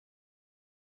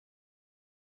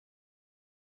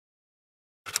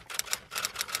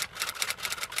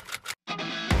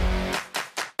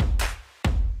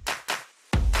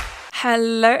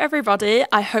Hello everybody,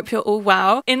 I hope you're all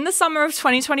well. In the summer of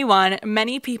 2021,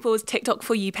 many people's TikTok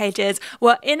For You pages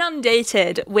were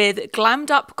inundated with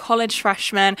glammed up college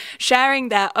freshmen sharing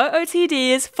their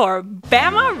OOTDs for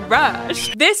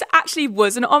BamaRush. This actually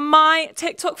wasn't on my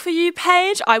TikTok For You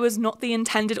page, I was not the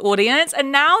intended audience,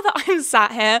 and now that I'm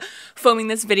sat here filming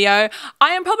this video, I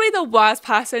am probably the worst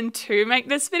person to make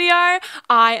this video.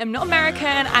 I am not American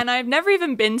and I've never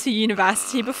even been to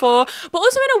university before, but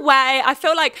also in a way, I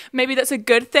feel like maybe that's a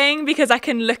good thing because I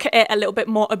can look at it a little bit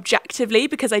more objectively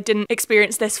because I didn't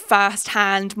experience this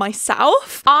firsthand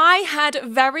myself. I had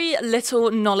very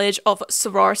little knowledge of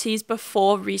sororities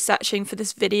before researching for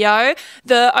this video.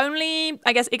 The only,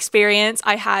 I guess, experience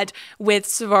I had with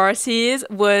sororities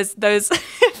was those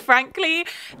frankly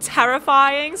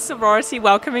terrifying sorority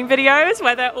welcoming videos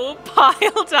where they're all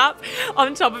piled up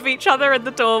on top of each other in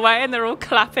the doorway and they're all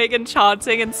clapping and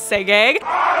chanting and singing.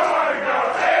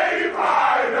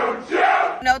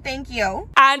 No, thank you.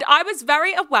 And I was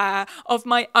very aware of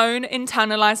my own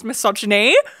internalized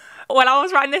misogyny when I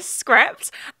was writing this script.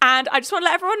 And I just want to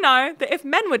let everyone know that if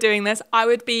men were doing this, I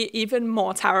would be even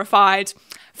more terrified.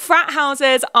 Frat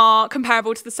houses are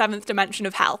comparable to the seventh dimension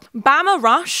of hell.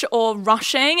 BamaRush, or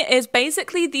rushing, is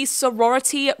basically the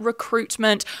sorority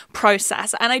recruitment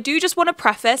process. And I do just want to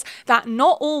preface that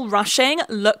not all rushing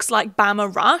looks like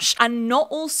BamaRush, and not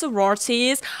all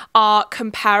sororities are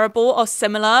comparable or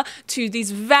similar to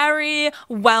these very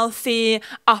wealthy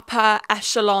upper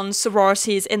echelon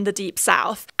sororities in the Deep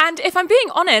South. And if I'm being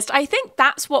honest, I think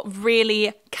that's what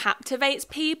really captivates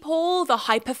people, the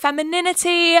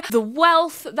hyperfemininity, the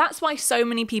wealth. That's why so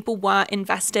many people were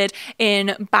invested in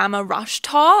BamaRush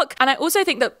talk. And I also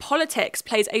think that politics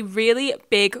plays a really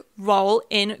big role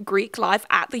in Greek life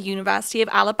at the University of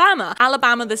Alabama.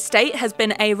 Alabama, the state, has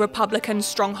been a Republican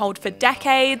stronghold for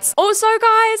decades. Also,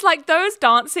 guys, like those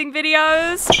dancing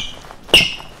videos,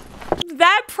 they're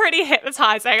pretty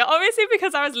hypnotizing. Obviously,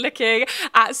 because I was looking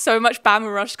at so much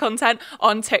BamaRush content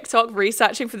on TikTok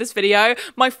researching for this video,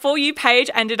 my For You page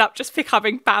ended up just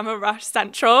becoming BamaRush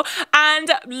Central.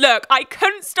 And look, I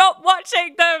couldn't stop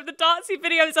watching them. The dancing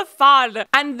videos are fun.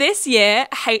 And this year,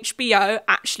 HBO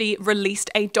actually released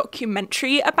a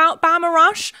documentary about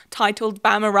BamaRush titled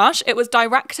BamaRush. It was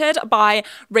directed by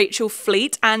Rachel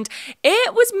Fleet and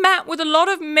it was met with a lot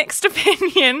of mixed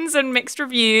opinions and mixed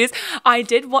reviews. I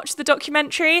did watch the documentary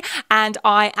and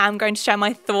I am going to share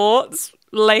my thoughts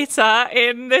later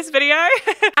in this video.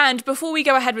 And before we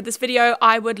go ahead with this video,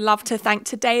 I would love to thank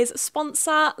today's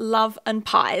sponsor, Love and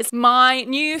Pies, my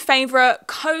new favorite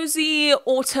cozy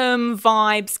autumn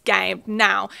vibes game.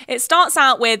 Now, it starts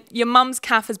out with your mum's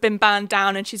calf has been burned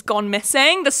down and she's gone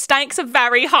missing. The stakes are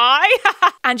very high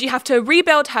and you have to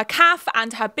rebuild her calf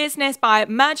and her business by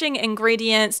merging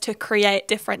ingredients to create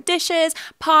different dishes,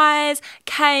 pies,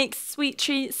 cakes, sweet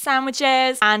treats,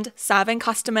 sandwiches, and serving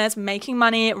customers, making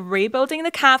money, rebuilding the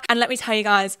calf. And let me tell you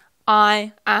guys,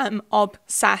 I am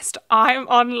obsessed. I'm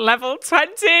on level 20.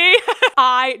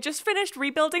 I just finished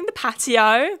rebuilding the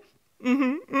patio.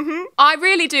 I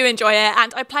really do enjoy it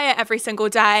and I play it every single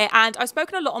day, and I've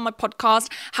spoken a lot on my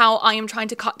podcast how I am trying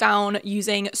to cut down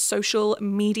using social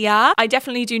media. I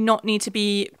definitely do not need to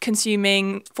be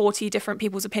consuming 40 different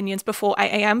people's opinions before 8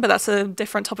 AM, but that's a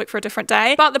different topic for a different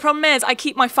day. But the problem is I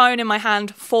keep my phone in my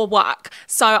hand for work.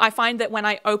 So I find that when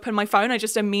I open my phone, I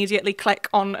just immediately click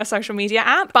on a social media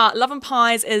app. But Love and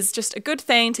Pies is just a good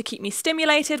thing to keep me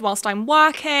stimulated whilst I'm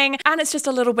working, and it's just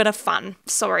a little bit of fun.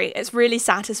 Sorry, it's really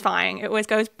satisfying. It always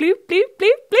goes bloop, bloop,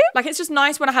 bloop, bloop. Like, it's just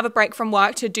nice when I have a break from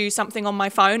work to do something on my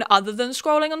phone other than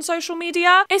scrolling on social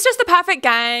media. It's just the perfect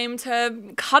game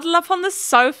to cuddle up on the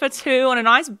sofa to on a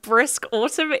nice brisk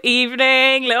autumn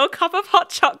evening, little cup of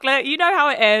hot chocolate, you know how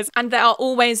it is. And there are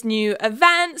always new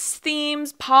events,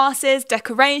 themes, passes,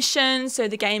 decorations, so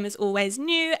the game is always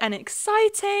new and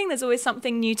exciting. There's always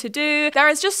something new to do. There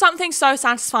is just something so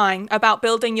satisfying about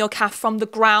building your calf from the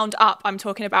ground up. I'm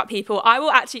talking about, people. I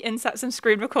will actually insert some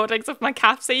screen recordings of my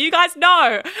calf so you guys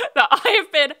know that I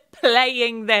have been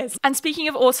playing this. And speaking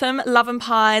of autumn, Love and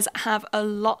Pies have a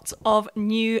lot of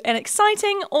new and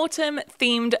exciting autumn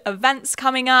themed events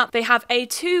coming up. They have a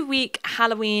 2-week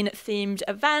Halloween themed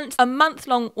event, a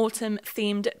month-long autumn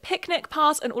themed picnic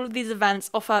pass, and all of these events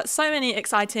offer so many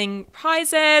exciting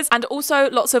prizes and also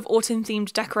lots of autumn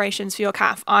themed decorations for your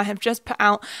calf. I have just put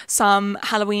out some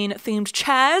Halloween themed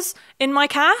chairs in my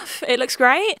calf. It looks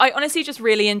great. I honestly just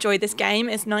really enjoy this game.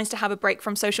 It's nice to have a break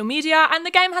from social media, and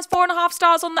the game has 4.5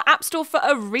 stars on the the App Store for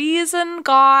a reason,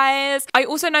 guys. I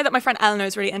also know that my friend Eleanor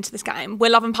is really into this game.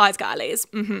 We're Love and Pies girlies.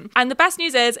 And the best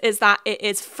news is that it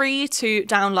is free to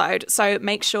download. So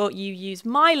make sure you use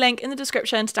my link in the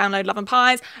description to download Love and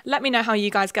Pies. Let me know how you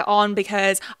guys get on,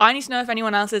 because I need to know if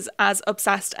anyone else is as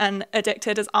obsessed and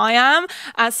addicted as I am.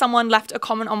 As someone left a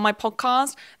comment on my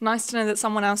podcast, nice to know that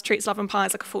someone else treats Love and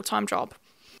Pies like a full-time job.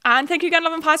 And thank you again,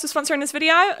 Love and Pies, for sponsoring this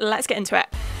video. Let's get into it.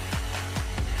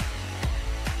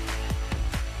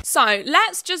 So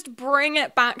let's just bring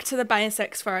it back to the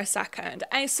basics for a second.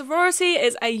 A sorority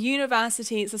is a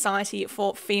university society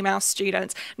for female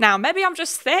students. Now, maybe I'm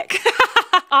just thick.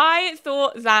 I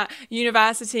thought that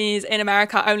universities in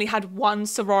America only had one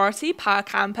sorority per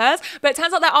campus, but it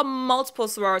turns out there are multiple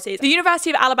sororities. The University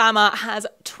of Alabama has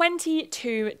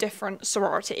 22 different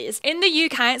sororities. In the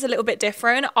UK, it's a little bit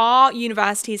different. Our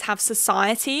universities have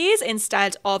societies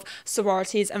instead of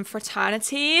sororities and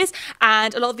fraternities,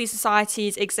 and a lot of these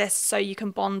societies exist so you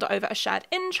can bond over a shared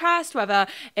interest, whether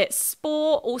it's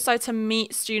sport, also to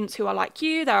meet students who are like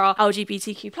you. There are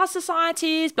LGBTQ+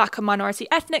 societies, Black and minority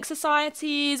ethnic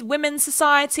societies, women's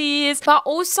societies, but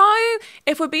also,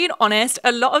 if we're being honest,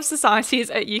 a lot of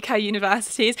societies at UK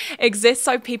universities exist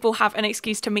so people have an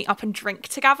excuse to meet up and drink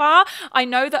together. I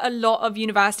know that a lot of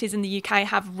universities in the UK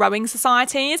have rowing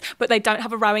societies, but they don't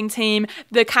have a rowing team.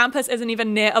 The campus isn't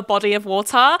even near a body of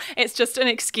water. It's just an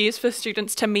excuse for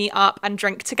students to meet up and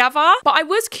drink together. But I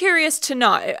was curious to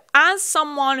know, as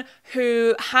someone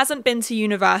who hasn't been to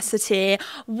university,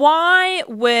 why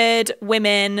would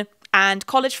women and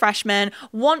college freshmen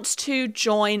want to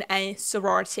join a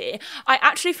sorority? I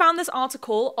actually found this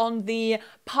article on the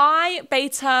Pi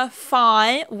Beta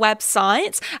Phi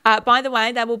website. By the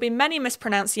way, there will be many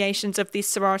mispronunciations of these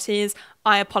sororities.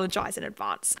 I apologize in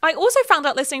advance. I also found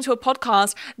out listening to a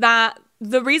podcast that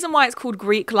the reason why it's called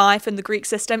Greek life and the Greek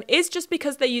system is just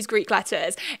because they use Greek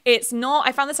letters. It's not,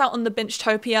 I found this out on the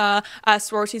Benchtopia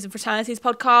Sororities and Fraternities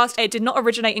podcast. It did not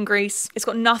originate in Greece. It's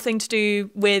got nothing to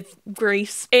do with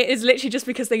Greece. It is literally just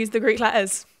because they use the Greek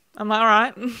letters. I'm like, all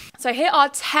right. So here are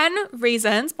 10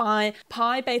 reasons by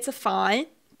Pi Beta Phi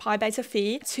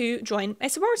to join a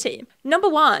sorority. Number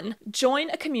 1, join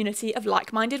a community of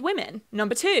like-minded women.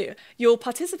 Number 2, you'll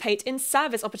participate in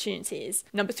service opportunities.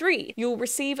 Number 3, you'll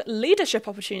receive leadership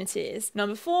opportunities.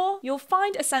 Number 4, you'll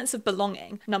find a sense of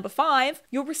belonging. Number 5,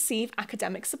 you'll receive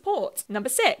academic support. Number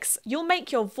 6, you'll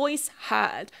make your voice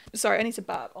heard. Sorry, I need to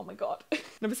burp. Oh my God.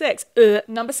 Number 6.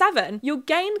 Number 7, you'll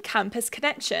gain campus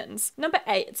connections. Number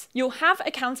 8, you'll have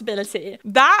accountability.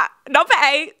 Number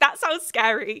 8, that sounds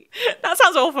scary. That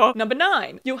sounds awful. Number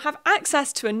 9, you'll have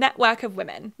access to a network of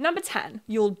women. Number 10,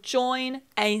 you'll join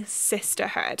a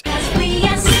sisterhood.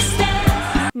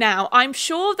 Now, I'm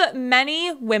sure that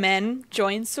many women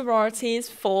join sororities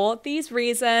for these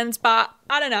reasons, but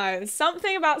I don't know,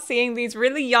 something about seeing these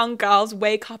really young girls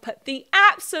wake up at the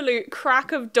absolute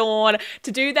crack of dawn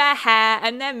to do their hair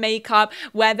and their makeup,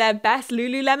 wear their best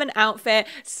Lululemon outfit,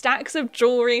 stacks of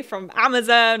jewelry from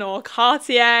Amazon or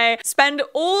Cartier, spend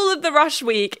all of the rush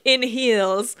week in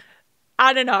heels.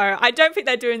 I don't know. I don't think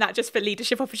they're doing that just for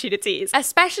leadership opportunities,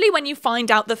 especially when you find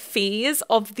out the fees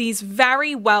of these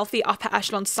very wealthy upper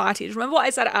echelon societies. Remember what I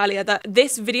said earlier, that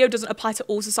this video doesn't apply to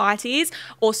all societies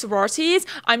or sororities.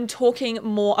 I'm talking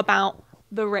more about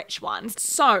the rich ones.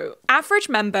 So, average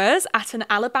members at an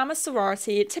Alabama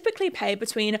sorority typically pay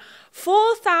between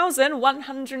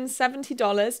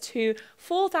 $4,170 to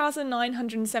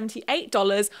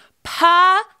 $4,978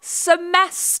 per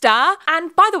semester.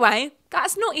 And by the way,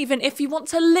 that's not even if you want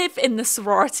to live in the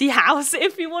sorority house.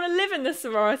 If you want to live in the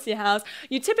sorority house,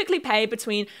 you typically pay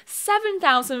between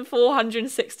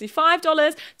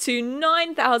 $7,465 to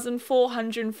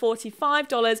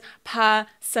 $9,445 per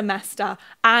semester.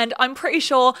 And I'm pretty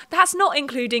sure that's not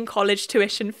including college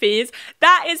tuition fees.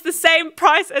 That is the same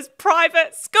price as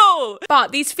private school.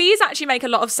 But these fees actually make a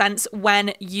lot of sense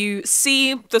when you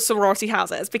see the sorority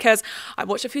houses, because I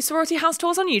watched a few sorority house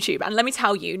tours on YouTube, and let me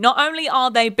tell you, not only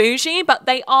are they bougie, but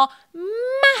they are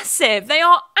massive. They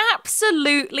are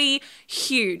absolutely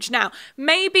huge. Now,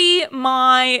 maybe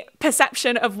my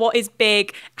perception of what is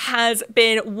big has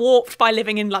been warped by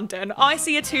living in London. I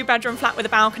see a 2-bedroom flat with a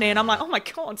balcony and I'm like, oh my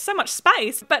God, so much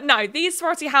space. But no, these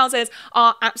sorority houses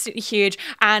are absolutely huge,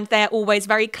 and they're always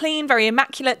very clean, very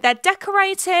immaculate. They're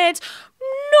decorated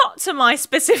not to my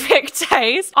specific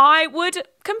taste. I would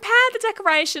compare the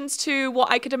decorations to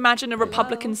what I could imagine a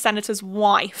Republican senator's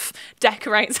wife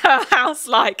decorates her house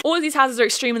like. All of these houses are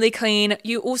extremely clean.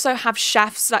 You also have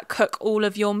chefs that cook all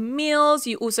of your meals.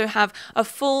 You also have a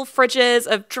full fridges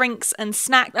of drinks and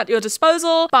snacks at your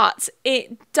disposal. But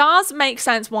it does make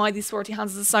sense why these sorority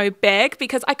houses are so big,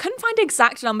 because I couldn't find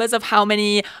exact numbers of how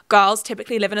many girls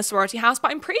typically live in a sorority house,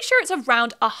 but I'm pretty sure it's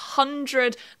around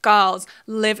 100 girls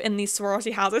live in these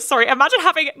sorority houses. Sorry, imagine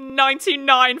having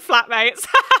 99 flatmates.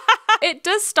 It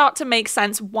does start to make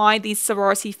sense why these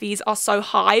sorority fees are so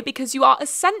high, because you are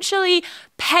essentially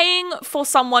paying for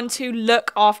someone to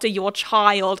look after your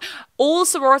child. All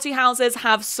sorority houses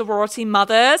have sorority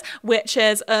mothers, which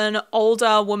is an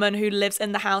older woman who lives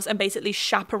in the house and basically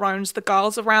chaperones the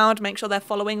girls around, make sure they're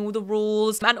following all the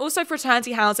rules. And also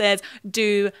fraternity houses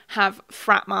do have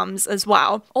frat mums as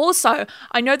well. Also,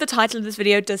 I know the title of this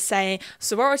video does say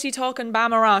sorority talk and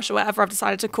BamaRush, or whatever I've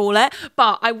decided to call it,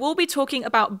 but I will be talking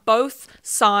about both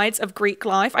sides of Greek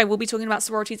life. I will be talking about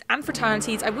sororities and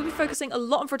fraternities. I will be focusing a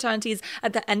lot on fraternities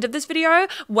at the end of this video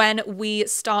when we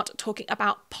start talking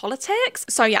about politics.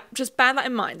 So yeah, just bear that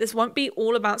in mind. This won't be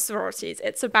all about sororities.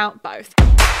 It's about both.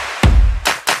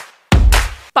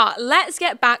 But let's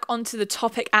get back onto the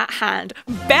topic at hand.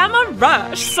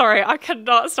 BamaRush. Sorry, I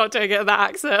cannot stop doing it in that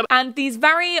accent. And these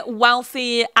very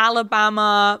wealthy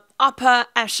Alabama upper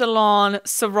echelon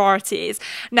sororities.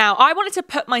 Now, I wanted to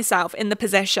put myself in the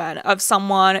position of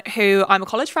someone who, I'm a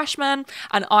college freshman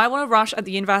and I want to rush at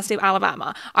the University of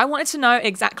Alabama. I wanted to know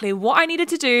exactly what I needed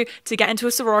to do to get into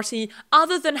a sorority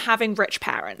other than having rich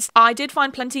parents. I did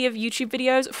find plenty of YouTube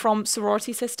videos from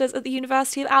sorority sisters at the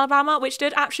University of Alabama, which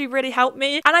did actually really help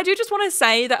me. And I do just want to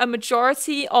say that a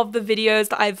majority of the videos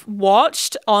that I've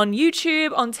watched on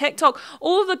YouTube, on TikTok,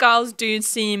 all of the girls do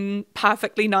seem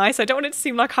perfectly nice. I don't want it to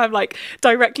seem like I'm like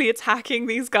directly attacking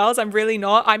these girls. I'm really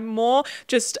not. I'm more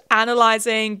just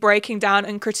analyzing, breaking down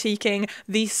and critiquing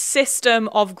the system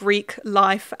of Greek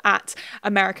life at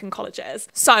American colleges.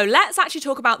 So let's actually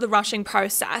talk about the rushing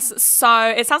process. So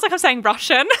it sounds like I'm saying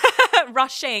Russian.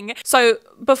 Rushing. So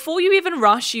before you even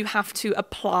rush, you have to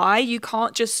apply. You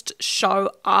can't just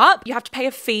show up. You have to pay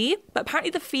a fee, but apparently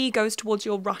the fee goes towards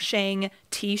your rushing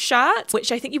t-shirt,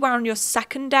 which I think you wear on your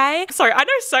second day. Sorry, I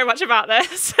know so much about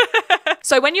this.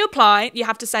 So when you apply, you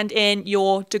have to send in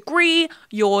your degree,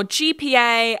 your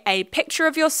GPA, a picture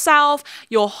of yourself,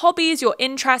 your hobbies, your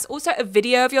interests, also a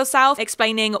video of yourself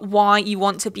explaining why you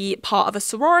want to be part of a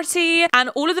sorority. And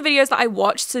all of the videos that I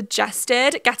watched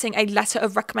suggested getting a letter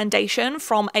of recommendation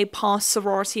from a past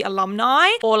sorority alumni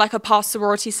or like a past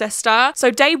sorority sister. So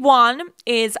day one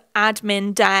is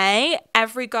admin day.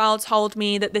 Every girl told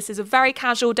me that this is a very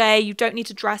casual day. You don't need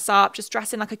to dress up, just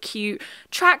dress in like a cute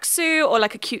tracksuit or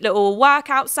like a cute little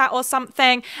workout set or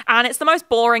something. And it's the most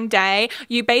boring day.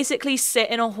 You basically sit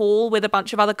in a hall with a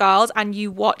bunch of other girls and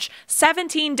you watch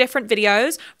 17 different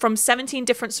videos from 17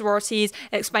 different sororities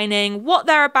explaining what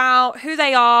they're about, who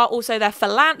they are, also their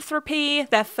philanthropy.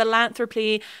 Their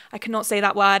philanthropy, I cannot say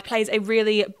that word, plays a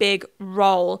really big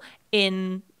role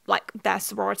in like their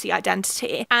sorority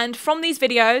identity. And from these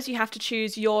videos, you have to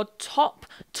choose your top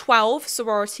 12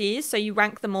 sororities. So you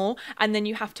rank them all, and then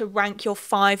you have to rank your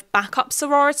 5 backup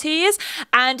sororities.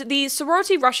 And the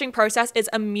sorority rushing process is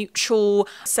a mutual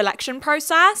selection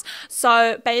process.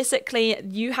 So basically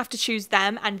you have to choose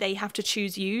them and they have to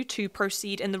choose you to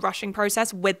proceed in the rushing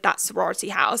process with that sorority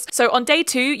house. So on day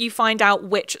 2, you find out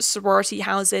which sorority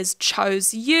houses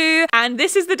chose you. And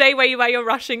this is the day where you wear your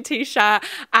rushing t-shirt.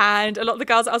 And a lot of the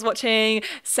girls I was watching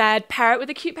said pair it with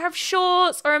a cute pair of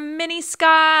shorts or a mini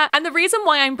skirt. And the reason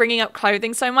why I'm bringing up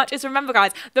clothing so much is, remember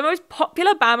guys, the most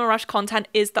popular BamaRush content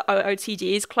is the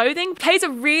OOTDs. Clothing plays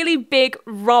a really big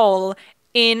role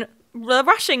in the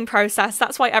rushing process.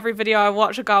 That's why every video I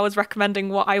watch, a girl was recommending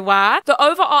what I wear. The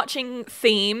overarching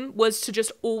theme was to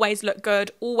just always look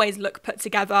good, always look put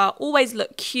together, always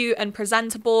look cute and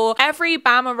presentable. Every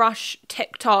BamaRush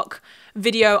TikTok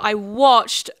video I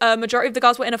watched, a majority of the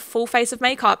girls were in a full face of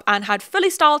makeup and had fully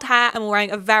styled hair and were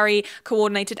wearing a very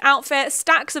coordinated outfit,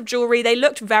 stacks of jewelry. They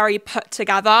looked very put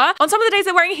together. On some of the days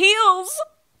they're wearing heels.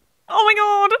 Oh my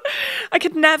god, I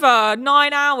could never.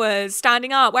 9 hours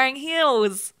standing up wearing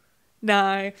heels.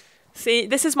 No. See,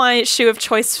 this is my shoe of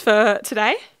choice for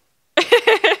today.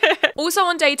 Also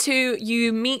on day 2,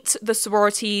 you meet the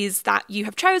sororities that you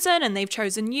have chosen and they've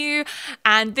chosen you.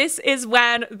 And this is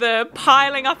when the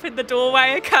piling up in the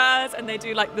doorway occurs and they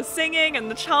do like the singing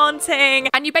and the chanting.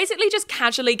 And you basically just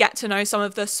casually get to know some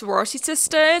of the sorority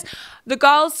sisters. The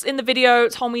girls in the video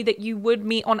told me that you would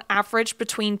meet on average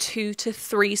between 2 to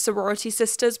 3 sorority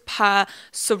sisters per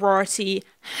sorority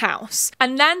house.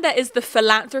 And then there is the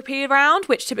philanthropy round,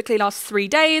 which typically lasts 3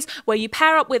 days, where you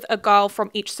pair up with a girl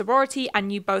from each sorority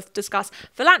and you both discuss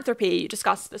philanthropy. You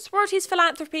discuss the sorority's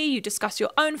philanthropy, you discuss your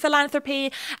own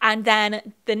philanthropy, and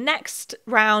then the next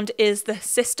round is the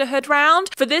sisterhood round.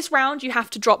 For this round, you have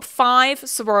to drop 5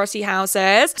 sorority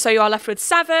houses, so you are left with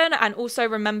 7, and also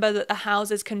remember that the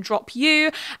houses can drop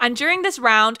you. And during this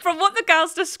round, from what the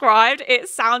girls described, it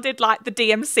sounded like the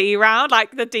DMC round,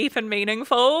 like the deep and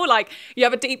meaningful. Like, you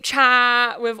have a deep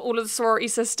chat with all of the sorority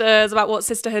sisters about what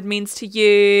sisterhood means to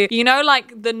you. You know,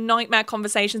 like the nightmare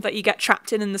conversations that you get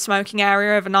trapped in the smoking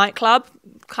area of a nightclub,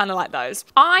 kind of like those.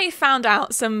 I found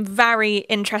out some very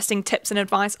interesting tips and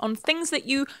advice on things that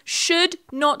you should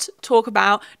not talk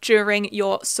about during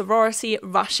your sorority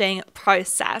rushing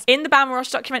process. In the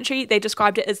BamaRush documentary, they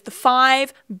described it as the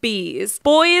 5 B's: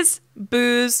 boys,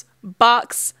 booze,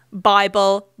 bucks,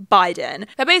 Bible, Biden.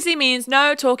 That basically means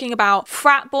no talking about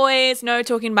frat boys, no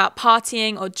talking about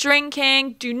partying or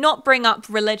drinking. Do not bring up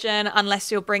religion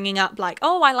unless you're bringing up like,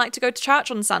 oh, I like to go to church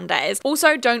on Sundays.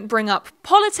 Also, don't bring up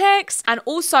politics, and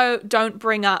also don't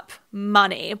bring up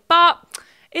money. But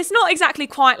it's not exactly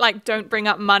quite like don't bring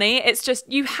up money. It's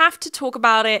just you have to talk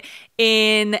about it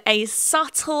in a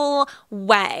subtle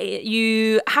way.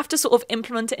 You have to sort of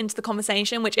implement it into the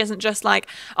conversation, which isn't just like,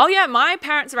 oh yeah, my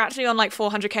parents are actually on like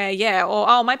 $400K a year, or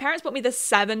oh, my parents bought me this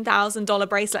 $7,000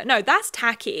 bracelet. No, that's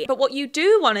tacky. But what you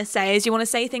do want to say is you want to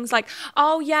say things like,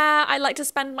 oh yeah, I like to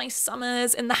spend my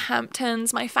summers in the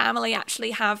Hamptons. My family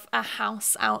actually have a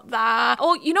house out there.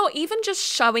 Or, you know, even just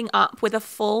showing up with a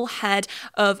full head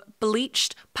of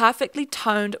bleached, perfectly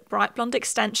toned, bright blonde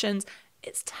extensions.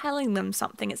 It's telling them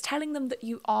something. It's telling them that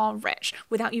you are rich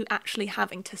without you actually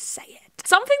having to say it.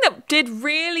 Something that did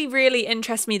really, really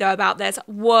interest me though about this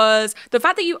was the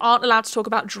fact that you aren't allowed to talk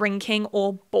about drinking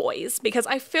or boys, because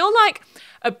I feel like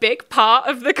a big part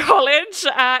of the college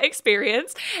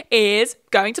experience is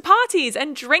going to parties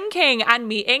and drinking and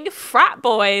meeting frat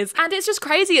boys. And it's just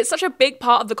crazy. It's such a big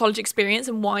part of the college experience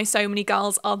and why so many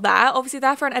girls are there. Obviously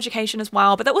they're for an education as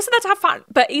well, but they're also there to have fun.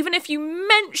 But even if you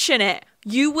mention it,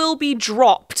 you will be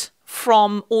dropped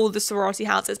from all the sorority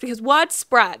houses because word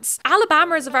spreads.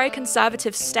 Alabama is a very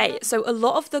conservative state, so a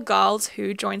lot of the girls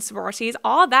who join sororities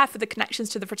are there for the connections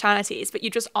to the fraternities, but you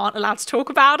just aren't allowed to talk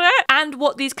about it and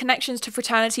what these connections to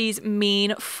fraternities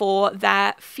mean for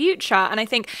their future. And I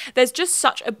think there's just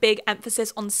such a big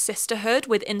emphasis on sisterhood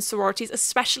within sororities,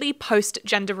 especially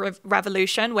post-gender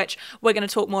revolution, which we're going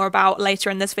to talk more about later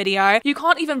in this video. You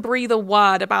can't even breathe a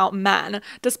word about men,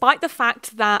 despite the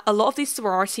fact that a lot of these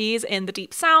sororities in the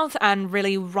Deep South and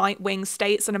really right-wing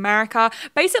states in America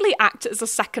basically act as a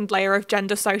second layer of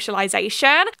gender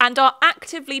socialization and are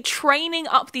actively training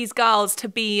up these girls to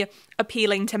be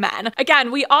appealing to men.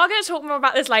 Again, we are going to talk more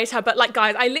about this later, but like,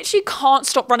 guys, I literally can't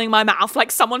stop running my mouth. Like,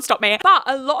 someone stop me. But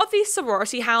a lot of these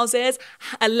sorority houses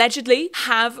allegedly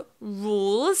have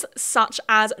rules such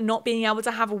as not being able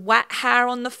to have wet hair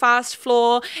on the first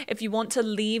floor. If you want to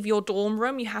leave your dorm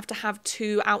room, you have to have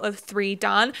 2 out of 3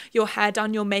 done, your hair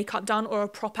done, your makeup done, or a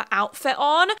proper outfit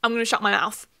on. I'm going to shut my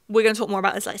mouth. We're going to talk more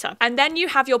about this later. And then you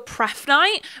have your pref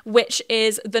night, which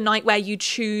is the night where you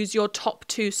choose your top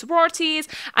 2 sororities,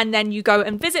 and then you go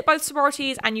and visit both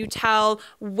sororities and you tell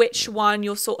which one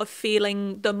you're sort of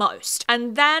feeling the most.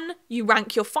 And then you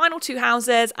rank your final 2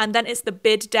 houses, and then it's the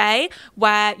bid day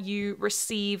where you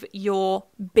receive your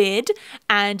bid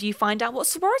and you find out what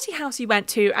sorority house you went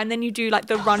to, and then you do like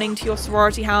the running to your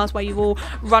sorority house where you all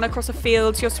run across a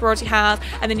field to your sorority house,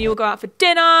 and then you will go out for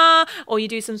dinner or you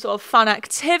do some sort of fun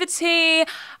activity,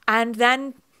 and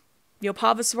then you're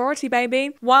part of a sorority, baby.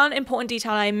 One important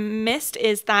detail I missed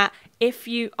is that if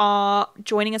you are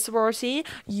joining a sorority,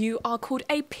 you are called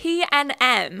a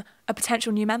PNM, a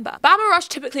potential new member. BamaRush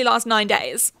typically lasts 9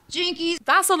 days. Jinkies.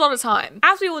 That's a lot of time.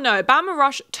 As we all know,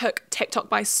 BamaRush took TikTok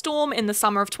by storm in the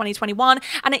summer of 2021,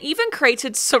 and it even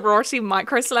created sorority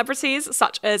micro-celebrities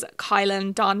such as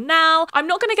Kylan Darnell. I'm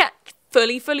not going to get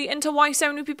fully into why so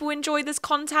many people enjoy this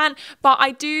content, but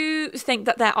I do think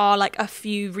that there are like a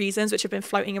few reasons which have been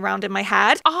floating around in my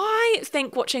head. I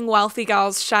think watching wealthy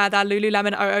girls share their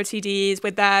Lululemon OOTDs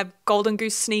with their Golden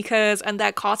Goose sneakers and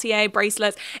their Cartier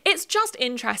bracelets, it's just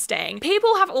interesting.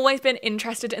 People have always been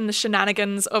interested in the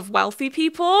shenanigans of wealthy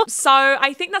people, so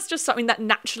I think that's just something that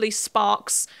naturally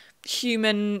sparks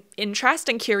human interest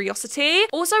and curiosity.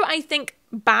 Also, I think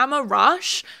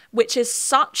BamaRush which is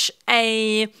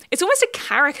it's almost a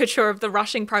caricature of the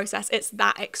rushing process. It's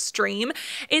that extreme,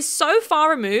 is so far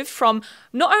removed from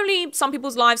not only some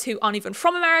people's lives who aren't even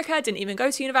from America, didn't even go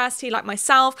to university like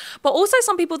myself, but also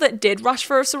some people that did rush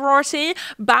for a sorority.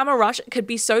 BamaRush could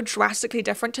be so drastically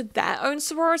different to their own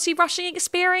sorority rushing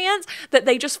experience that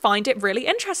they just find it really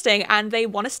interesting and they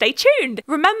want to stay tuned.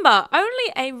 Remember,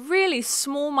 only a really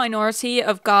small minority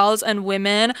of girls and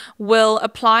women will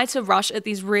apply to rush at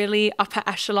these really upper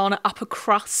echelon, upper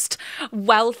crust,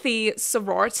 wealthy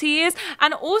sororities.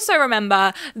 And also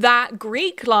remember that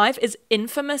Greek life is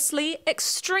infamously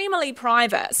extremely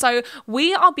private. So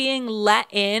we are being let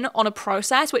in on a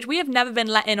process which we have never been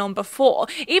let in on before.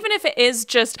 Even if it is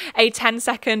just a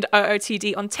 10-second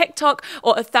OOTD on TikTok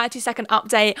or a 30-second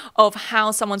update of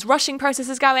how someone's rushing process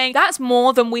is going, that's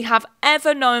more than we have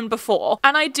ever known before.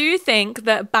 And I do think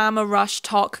that BamaRush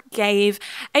Talk gave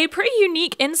a pretty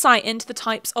unique insight into the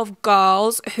types of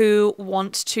girls who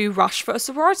want to rush for a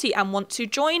sorority and want to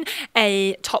join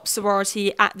a top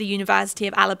sorority at the University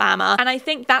of Alabama. And I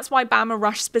think that's why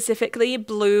BamaRush specifically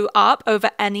blew up over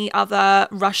any other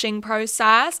rushing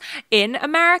process in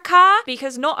America,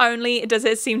 because not only does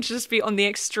it seem to just be on the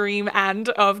extreme end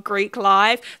of Greek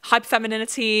life,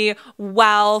 hyperfemininity,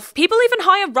 wealth, people even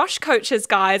hire rush coaches,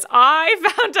 guys. I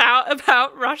found out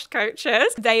about rush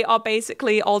coaches. They are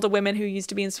basically older women who used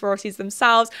to be in sororities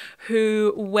themselves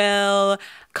who will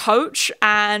coach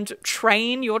and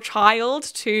train your child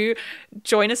to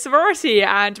join a sorority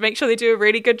and make sure they do a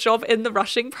really good job in the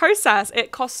rushing process.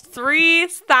 It costs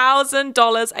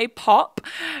 $3,000 a pop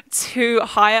to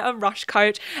hire a rush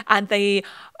coach, and they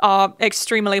are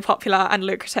extremely popular and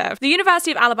lucrative. The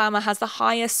University of Alabama has the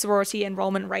highest sorority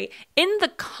enrollment rate in the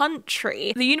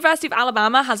country. The University of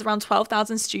Alabama has around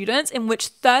 12,000 students, in which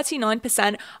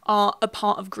 39% are a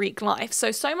part of Greek life.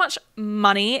 So much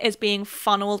money is being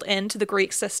funneled into the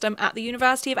Greek system at the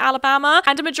University of Alabama.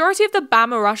 And a majority of the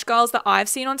BamaRush girls that I've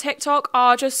seen on TikTok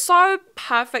are just so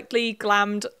perfectly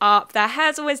glammed up. Their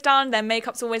hair's always done, their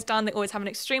makeup's always done, they always have an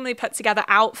extremely put together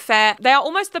outfit. They are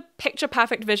almost the picture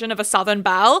perfect vision of a Southern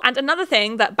belle. And another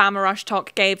thing that BamaRush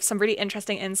Talk gave some really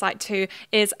interesting insight to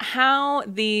is how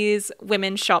these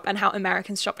women shop and how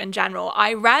Americans shop in general.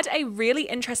 I read a really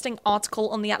interesting article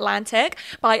on The Atlantic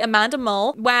by Amanda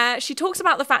Mull where she talks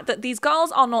about the fact that these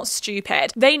girls are not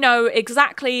stupid. They know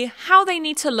exactly how they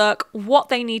need to look, what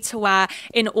they need to wear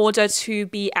in order to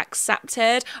be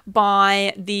accepted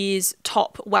by these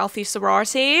top wealthy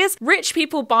sororities. Rich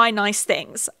people buy nice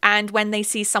things, and when they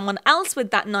see someone else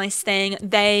with that nice thing,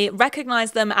 they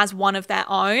recognize them as one of their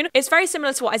own. It's very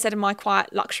similar to what I said in my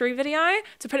quiet luxury video.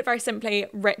 To put it very simply,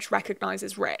 rich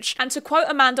recognizes rich. And to quote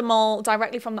Amanda Mull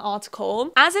directly from the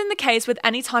article, as in the case with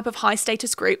any type of high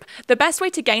status group, the best way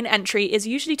to gain entry is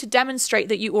usually to demonstrate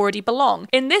that you already belong.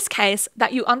 In this case,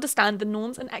 that you understand the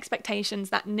norms and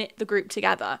expectations that knit the group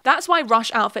together. That's why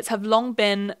rush outfits have long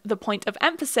been the point of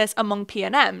emphasis among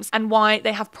P&Ms and why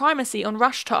they have primacy on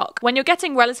Rush Talk. When you're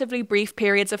getting relatively brief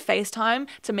periods of FaceTime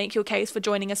to make your case for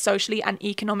joining a socially and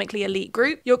economically elite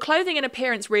group, your clothing and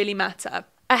appearance really matter.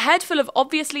 A head full of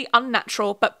obviously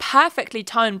unnatural but perfectly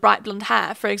toned bright blonde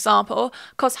hair, for example,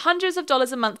 costs hundreds of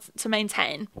dollars a month to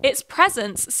maintain. Its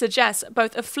presence suggests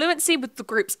both a fluency with the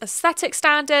group's aesthetic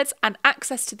standards and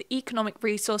access to the economic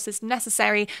resources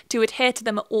necessary to adhere to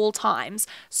them at all times.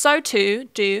 So too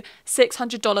do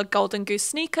 $600 Golden Goose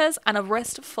sneakers and a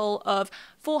wrist full of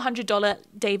 $400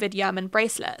 David Yurman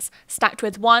bracelets, stacked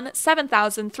with one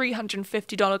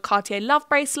 $7,350 Cartier Love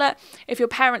bracelet if your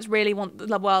parents really want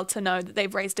the world to know that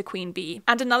they've raised a queen bee.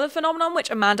 And another phenomenon which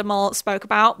Amanda Mull spoke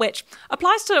about, which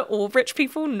applies to all rich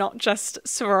people, not just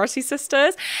sorority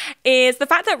sisters, is the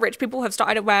fact that rich people have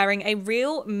started wearing a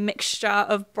real mixture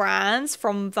of brands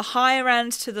from the higher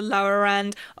end to the lower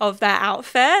end of their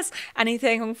outfits.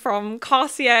 Anything from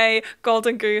Cartier,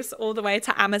 Golden Goose, all the way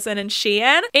to Amazon and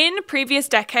Shein. In previous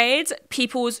decades,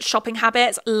 people's shopping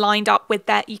habits lined up with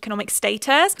their economic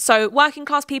status. So working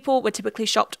class people were typically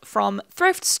shopped from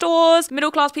thrift stores,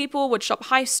 middle class people would shop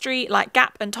high street like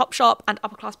Gap and Topshop, and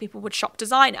upper class people would shop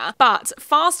designer. But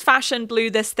fast fashion blew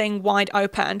this thing wide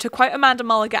open. To quote Amanda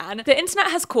Mull again, the internet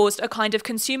has caused a kind of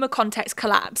consumer context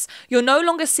collapse. You're no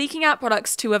longer seeking out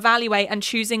products to evaluate and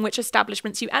choosing which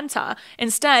establishments you enter.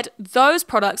 Instead, those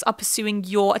products are pursuing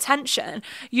your attention,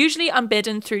 usually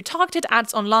unbidden through targeted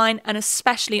ads online and a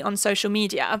especially on social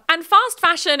media. And fast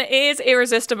fashion is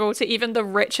irresistible to even the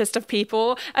richest of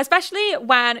people, especially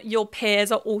when your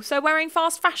peers are also wearing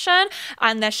fast fashion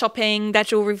and they're shopping their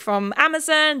jewelry from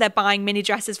Amazon, they're buying mini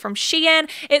dresses from Shein.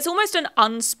 It's almost an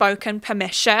unspoken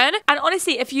permission. And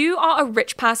honestly, if you are a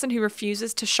rich person who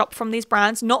refuses to shop from these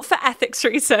brands, not for ethics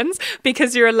reasons,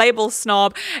 because you're a label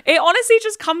snob, it honestly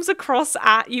just comes across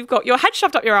at you've got your head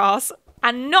shoved up your ass.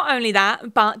 And not only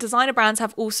that, but designer brands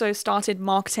have also started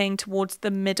marketing towards the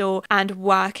middle and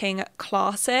working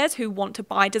classes who want to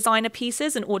buy designer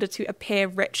pieces in order to appear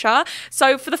richer.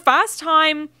 So for the first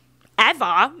time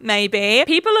ever, maybe,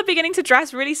 people are beginning to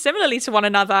dress really similarly to one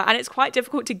another, and it's quite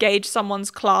difficult to gauge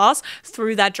someone's class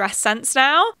through their dress sense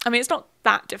now. I mean, it's not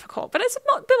that difficult, but it's a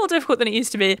bit more difficult than it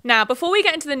used to be. Now, before we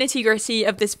get into the nitty-gritty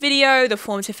of this video, the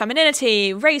formative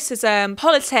femininity, racism,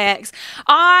 politics,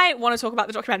 I want to talk about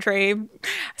the documentary.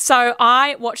 So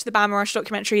I watched the BamaRush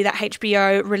documentary that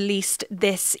HBO released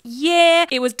this year.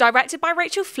 It was directed by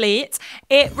Rachel Fleet.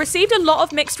 It received a lot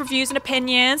of mixed reviews and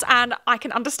opinions, and I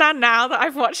can understand now that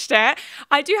I've watched it.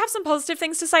 I do have some positive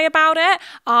things to say about it.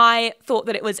 I thought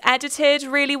that it was edited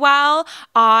really well.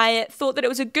 I thought that it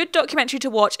was a good documentary to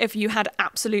watch if you had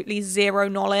absolutely zero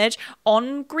knowledge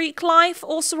on Greek life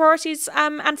or sororities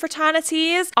and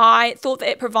fraternities. I thought that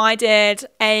it provided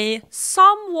a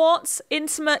somewhat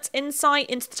intimate insight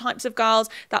into the types of girls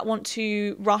that want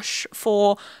to rush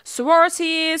for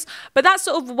sororities, but that's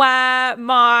sort of where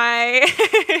my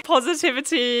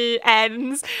positivity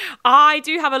ends. I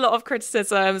do have a lot of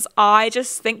criticisms. I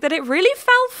just think that it really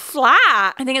fell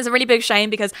flat. I think it's a really big shame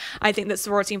because I think that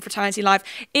sorority and fraternity life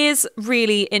is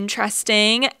really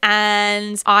interesting, and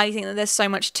I think that there's so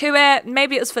much to it.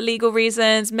 Maybe it was for legal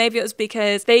reasons. Maybe it was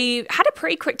because they had a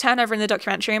pretty quick turnover in the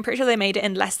documentary. I'm pretty sure they made it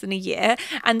in less than a year.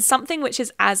 And something which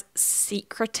is as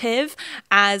secretive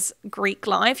as Greek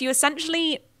life, you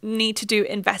essentially need to do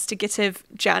investigative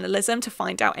journalism to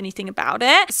find out anything about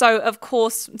it. So of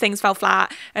course things fell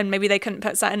flat, and maybe they couldn't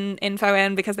put certain info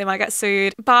in because they might get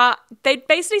sued, but they'd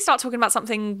basically start talking about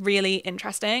something really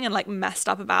interesting and like messed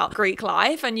up about Greek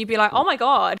life, and you'd be like, oh my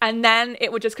god, and then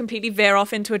it would just completely veer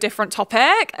off into a different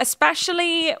topic.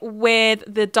 Especially with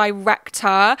the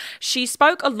director, she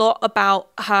spoke a lot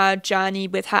about her journey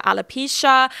with her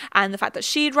alopecia and the fact that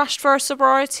she'd rushed for a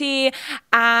sorority,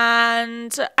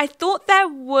 and I thought there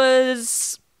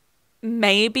was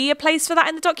maybe a place for that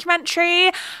in the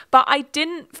documentary, but I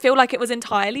didn't feel like it was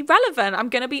entirely relevant, I'm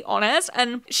gonna be honest.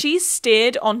 And she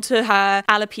steered onto her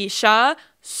alopecia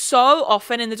so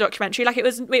often in the documentary. Like it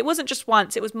wasn't just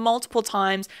once, it was multiple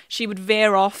times she would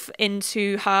veer off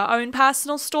into her own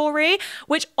personal story,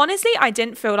 which honestly I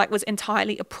didn't feel like was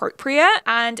entirely appropriate,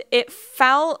 and it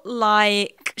felt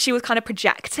like she was kind of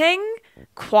projecting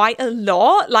quite a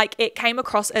lot. Like it came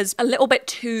across as a little bit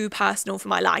too personal for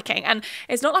my liking, and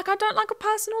it's not like I don't like a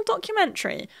personal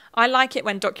documentary. I like it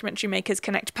when documentary makers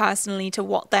connect personally to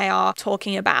what they are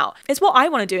talking about. It's what I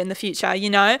want to do in the future,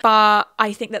 you know, but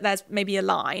I think that there's maybe a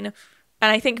line.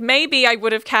 And I think maybe I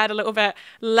would have cared a little bit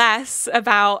less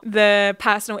about the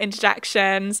personal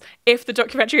interjections if the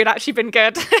documentary had actually been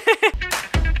good.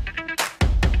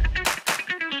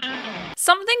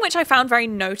 Something which I found very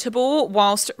notable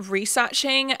whilst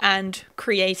researching and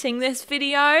creating this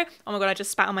video, oh my god, I just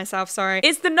spat on myself, sorry,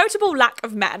 is the notable lack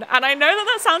of men. And I know that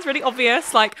that sounds really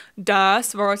obvious, like, duh,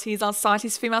 sororities are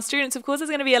societies for female students, of course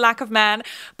there's going to be a lack of men,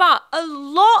 but a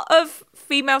lot of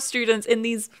female students in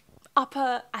these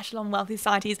upper echelon wealthy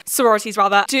societies, sororities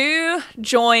rather, do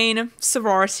join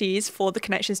sororities for the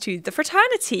connections to the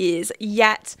fraternities,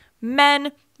 yet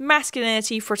men,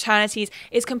 masculinity, fraternities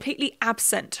is completely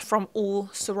absent from all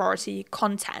sorority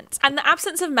content. And the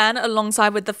absence of men,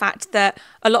 alongside with the fact that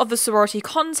a lot of the sorority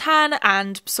content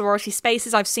and sorority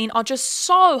spaces I've seen are just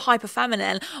so hyper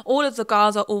feminine. All of the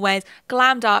girls are always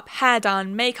glammed up, hair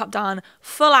done, makeup done,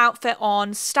 full outfit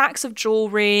on, stacks of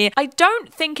jewelry. I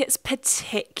don't think it's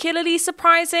particularly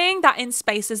surprising that in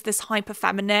spaces this hyper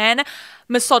feminine,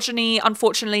 misogyny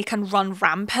unfortunately can run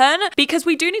rampant, because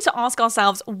we do need to ask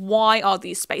ourselves, why are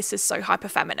these spaces so hyper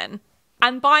feminine?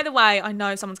 And by the way, I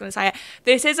know someone's going to say it,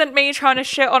 this isn't me trying to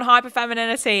shit on hyper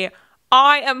femininity.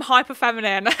 I am hyper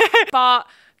feminine, but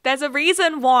there's a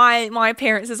reason why my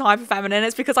appearance is hyper feminine.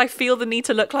 It's because I feel the need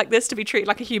to look like this to be treated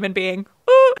like a human being.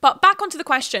 Ooh. But back onto the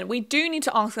question, we do need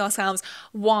to ask ourselves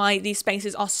why these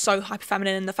spaces are so hyper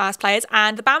feminine in the first place.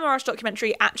 And the BamaRush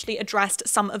documentary actually addressed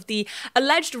some of the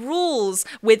alleged rules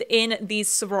within these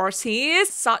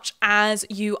sororities, such as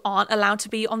you aren't allowed to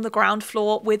be on the ground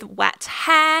floor with wet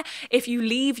hair. If you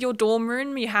leave your dorm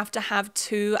room, you have to have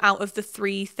 2 out of the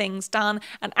 3 things done: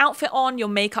 an outfit on, your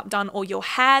makeup done, or your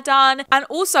hair done. And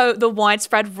also the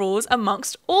widespread rules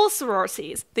amongst all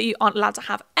sororities that you aren't allowed to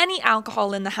have any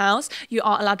alcohol in the house, you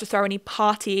aren't allowed to throw any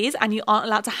parties, and you aren't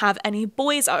allowed to have any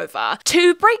boys over.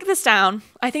 To break this down,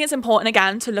 I think it's important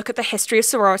again to look at the history of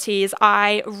sororities.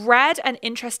 I read an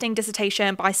interesting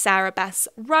dissertation by Sarah Bess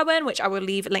Rowan, which I will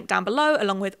leave linked down below,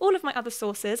 along with all of my other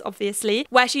sources, obviously,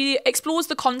 where she explores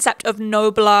the concept of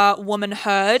nobler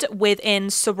womanhood within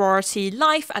sorority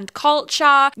life and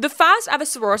culture. The first ever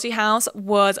sorority house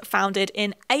was founded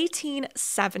in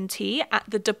 1870 at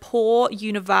the DePaul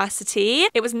University.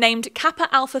 It was named Kappa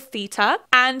Alpha Theta,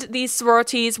 and these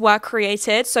sororities were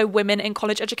created so women in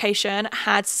college education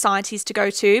had societies to go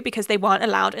to because they weren't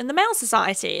allowed in the male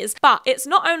societies. But it's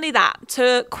not only that.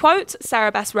 To quote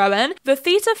Sarah Bess Rowan, the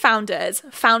Theta founders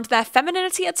found their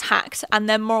femininity attacked and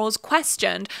their morals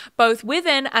questioned both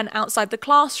within and outside the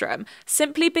classroom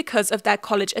simply because of their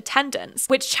college attendance,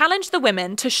 which challenged the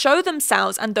women to show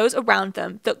themselves and those around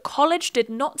them that college did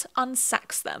not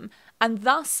unsex them. And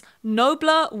thus,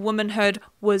 nobler womanhood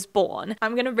was born.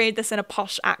 I'm going to read this in a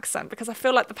posh accent because I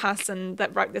feel like the person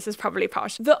that wrote this is probably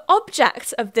posh. The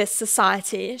object of this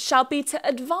society shall be to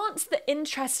advance the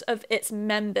interests of its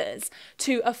members,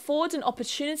 to afford an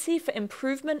opportunity for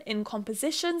improvement in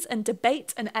compositions and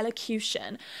debate and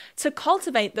elocution, to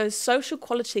cultivate those social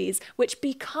qualities which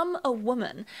become a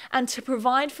woman, and to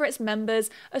provide for its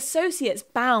members associates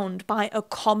bound by a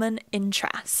common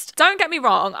interest. Don't get me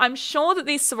wrong, I'm sure that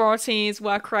these sororities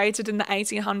were created in the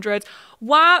 1800s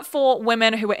were for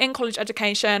women who were in college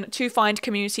education to find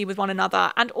community with one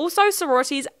another. And also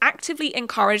sororities actively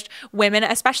encouraged women,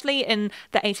 especially in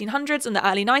the 1800s and the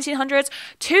early 1900s,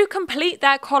 to complete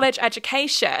their college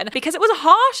education because it was a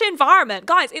harsh environment.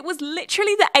 Guys, it was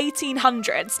literally the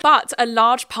 1800s. But a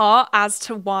large part as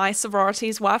to why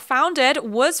sororities were founded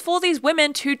was for these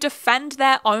women to defend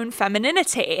their own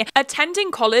femininity.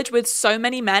 Attending college with so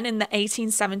many men in the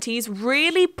 1870s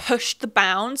really pushed the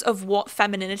bounds of what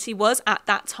femininity was at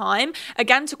that time.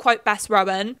 Again, to quote Bess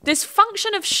Rowan, this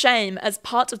function of shame as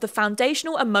part of the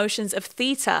foundational emotions of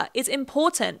theta is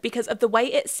important because of the way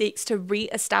it seeks to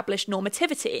re-establish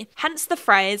normativity. Hence the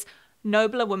phrase,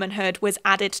 nobler womanhood was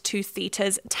added to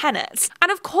Theta's tenets.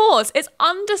 And of course, it's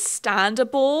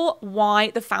understandable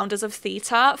why the founders of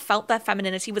Theta felt their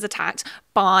femininity was attacked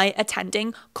by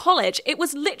attending college. It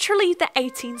was literally the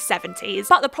 1870s.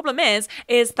 But the problem is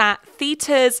that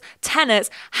Theta's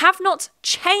tenets have not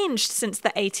changed since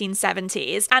the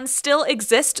 1870s and still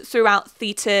exist throughout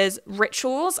Theta's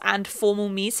rituals and formal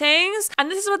meetings.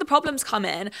 And this is where the problems come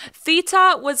in.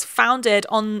 Theta was founded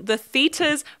on the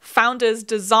Theta's founders'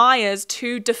 desires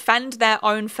to defend their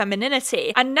own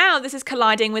femininity. And now this is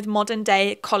colliding with modern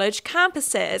day college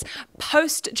campuses,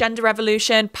 post-gender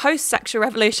revolution, post-sexual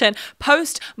revolution,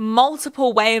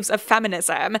 post-multiple waves of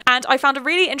feminism. And I found a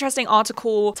really interesting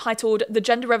article titled The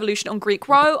Gender Revolution on Greek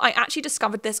Row. I actually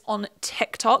discovered this on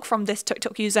TikTok from this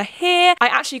TikTok user here. I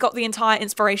actually got the entire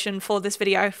inspiration for this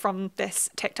video from this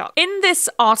TikTok. In this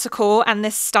article and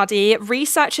this study,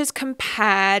 researchers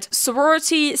compared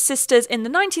sorority sisters in the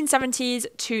 1970s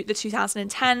to the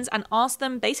 2010s and asked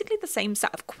them basically the same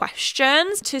set of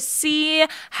questions to see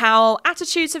how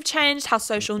attitudes have changed, how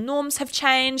social norms have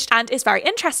changed, and it's very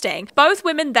interesting. Both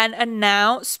women then and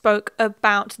now spoke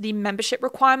about the membership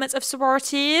requirements of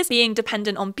sororities being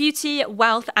dependent on beauty,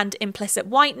 wealth, and implicit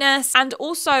whiteness, and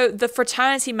also the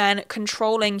fraternity men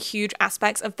controlling huge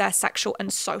aspects of their sexual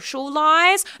and social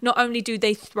lives. Not only do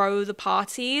they throw the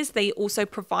parties, they also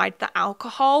provide the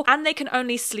alcohol, and they can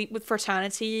only sleep with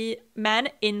fraternity men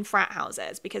in frat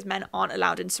houses because men aren't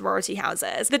allowed in sorority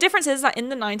houses. The difference is that in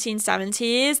the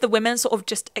 1970s, the women sort of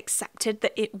just accepted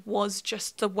that it was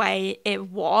just the way it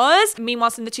was.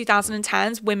 Meanwhile, in the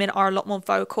 2010s, women are a lot more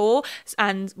vocal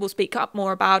and will speak up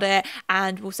more about it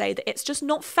and will say that it's just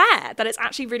not fair, that it's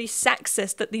actually really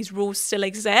sexist that these rules still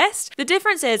exist. The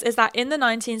difference is that in the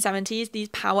 1970s, these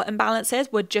power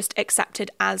imbalances were just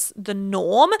accepted as the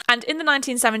norm. And in the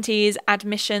 1970s,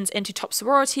 admissions into top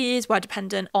sororities were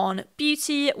dependent on on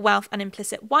beauty, wealth, and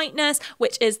implicit whiteness,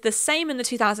 which is the same in the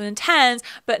 2010s,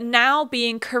 but now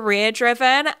being career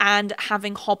driven and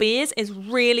having hobbies is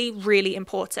really, really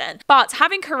important. But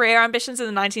having career ambitions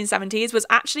in the 1970s was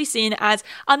actually seen as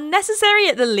unnecessary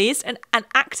at the least and an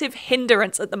active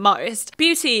hindrance at the most.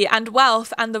 Beauty and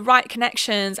wealth and the right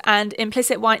connections and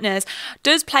implicit whiteness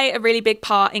does play a really big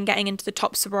part in getting into the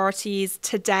top sororities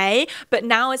today, but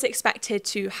now is expected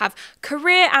to have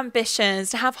career ambitions,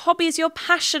 to have hobbies you're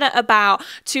passionate about,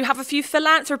 to have a few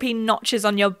philanthropy notches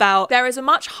on your belt. There is a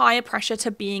much higher pressure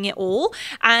to being it all,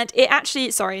 and it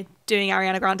actually, doing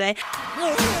Ariana Grande,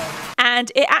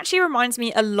 and it actually reminds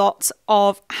me a lot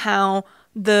of how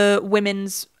the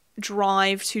women's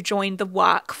drive to join the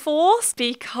workforce,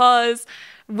 because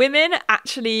women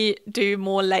actually do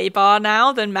more labor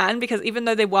now than men, because even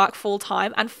though they work full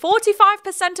time, and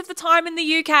 45% of the time in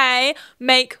the UK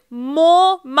make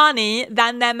more money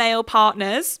than their male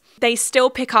partners, they still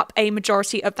pick up a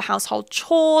majority of the household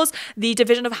chores. The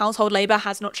division of household labor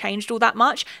has not changed all that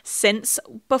much since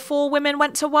before women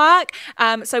went to work.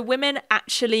 So women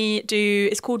actually do,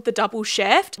 it's called the double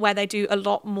shift, where they do a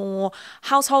lot more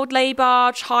household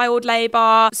labor, child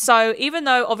labor. So even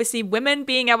though obviously women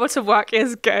being able to work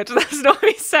is good, that's not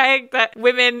me saying that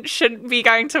women shouldn't be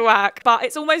going to work, but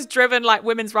it's almost driven like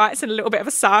women's rights in a little bit of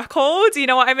a circle. Do you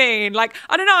know what I mean? Like,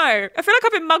 I don't know. I feel like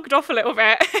I've been mugged off a little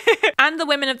bit. And the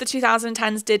women of the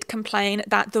 2010s did complain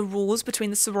that the rules between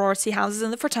the sorority houses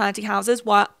and the fraternity houses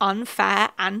were unfair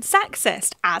and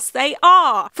sexist, as they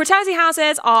are. Fraternity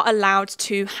houses are allowed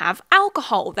to have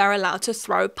alcohol. They're allowed to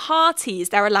throw parties.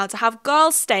 They're allowed to have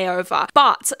girls stay over.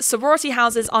 But sorority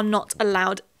houses are not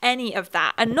allowed any of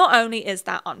that. And not only is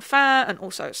that unfair and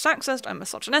also sexist and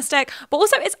misogynistic, but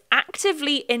also it's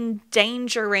actively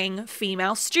endangering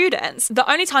female students. The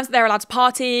only times that they're allowed to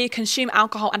party, consume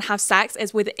alcohol, and have sex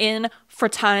is within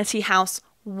fraternity house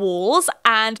walls,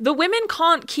 and the women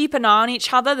can't keep an eye on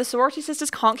each other. The sorority sisters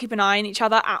can't keep an eye on each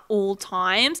other at all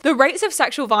times. The rates of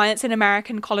sexual violence in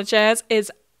American colleges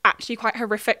is actually quite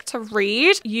horrific to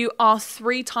read. You are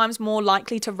 3 times more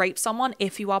likely to rape someone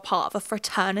if you are part of a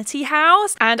fraternity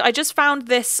house. And I just found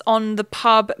this on the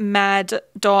pubmed.ncbi.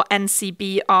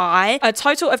 A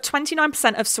total of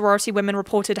 29% of sorority women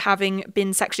reported having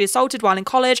been sexually assaulted while in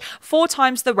college, 4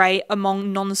 times the rate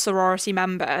among non-sorority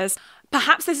members.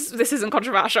 Perhaps this isn't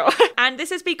controversial. And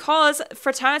this is because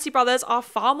fraternity brothers are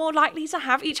far more likely to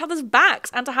have each other's backs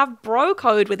and to have bro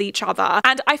code with each other.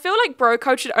 And I feel like bro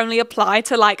code should only apply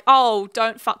to like, oh,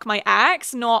 don't fuck my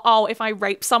ex, not, oh, if I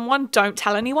rape someone, don't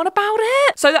tell anyone about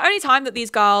it. So the only time that these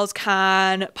girls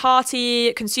can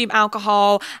party, consume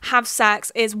alcohol, have sex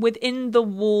is within the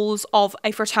walls of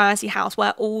a fraternity house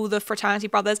where all the fraternity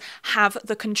brothers have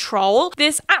the control.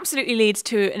 This absolutely leads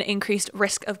to an increased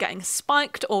risk of getting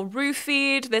spiked or roofied.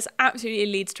 This absolutely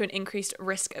leads to an increased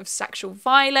risk of sexual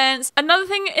violence. Another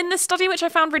thing in this study which I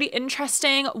found really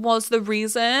interesting was the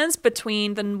reasons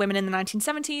between the women in the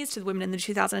 1970s to the women in the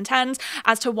 2010s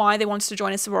as to why they wanted to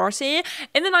join a sorority.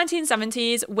 In the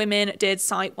 1970s, women did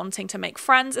cite wanting to make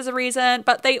friends as a reason,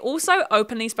 but they also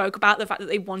openly spoke about the fact that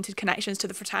they wanted connections to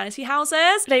the fraternity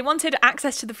houses. They wanted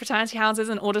access to the fraternity houses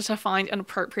in order to find an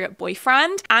appropriate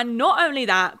boyfriend. And not only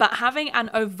that, but having an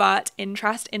overt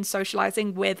interest in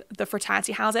socializing with the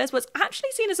fraternity houses was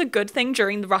actually seen as a good thing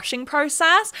during the rushing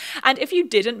process. And if you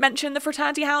didn't mention the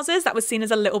fraternity houses, that was seen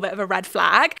as a little bit of a red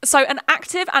flag. So an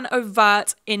active and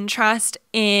overt interest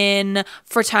in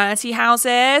fraternity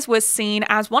houses was seen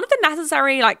as one of the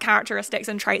necessary characteristics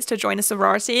and traits to join a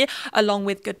sorority, along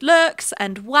with good looks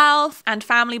and wealth and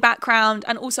family background,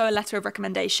 and also a letter of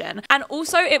recommendation. And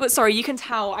also it was, sorry, you can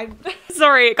tell,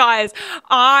 sorry guys,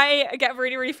 I get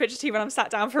really, really fidgety when I'm sat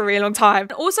down for a really long time.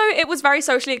 Also, it was very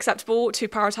socially acceptable to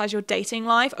prioritize your dating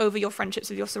life over your friendships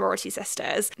with your sorority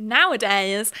sisters.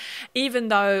 Nowadays, even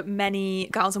though many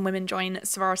girls and women join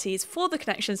sororities for the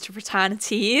connections to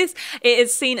fraternities, it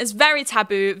is seen as very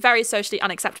taboo, very socially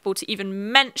unacceptable to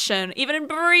even mention, even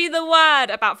breathe a word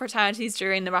about fraternities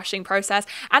during the rushing process,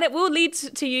 and it will lead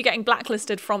to you getting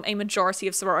blacklisted from a majority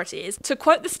of sororities. To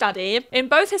quote the study, in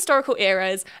both historical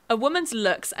eras, a woman's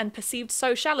looks and perceived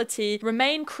sociality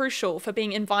remain crucial for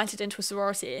being invited into a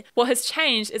sorority. What has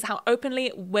changed is how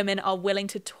openly women are willing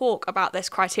to talk about this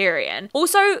criterion.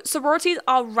 Also, sororities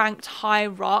are ranked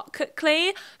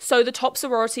hierarchically, so the top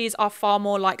sororities are far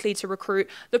more likely to recruit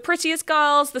the prettiest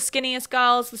girls, the skinniest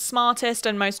girls, the smartest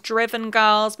and most driven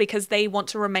girls, because they want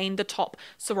to remain the top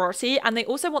sorority, and they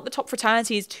also want the top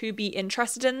fraternities to be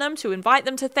interested in them, to invite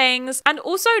them to things. And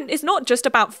also, it's not just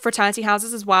about fraternity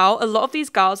houses as well. A lot of these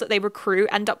girls that they recruit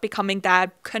end up becoming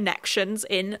their connections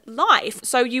in life.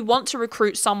 So you want to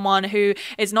recruit someone who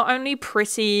is is not only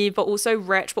pretty, but also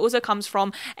rich, but also comes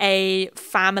from a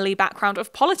family background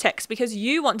of politics, because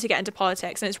you want to get into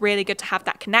politics and it's really good to have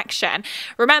that connection.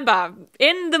 Remember,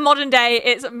 in the modern day,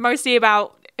 it's mostly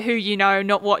about who you know,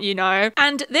 not what you know.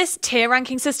 And this tier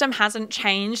ranking system hasn't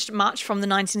changed much from the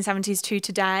 1970s to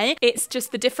today. It's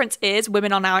just the difference is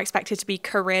women are now expected to be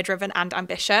career driven and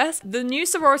ambitious. The new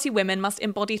sorority women must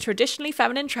embody traditionally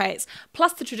feminine traits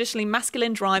plus the traditionally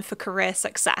masculine drive for career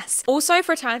success. Also,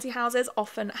 fraternity houses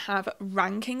often have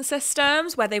ranking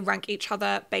systems where they rank each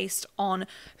other based on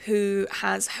who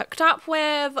has hooked up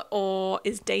with or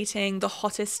is dating the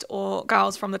hottest or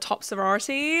girls from the top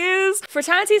sororities.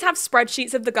 Fraternities have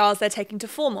spreadsheets of the girls they're taking to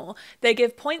formal. They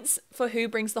give points for who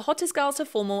brings the hottest girls to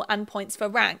formal and points for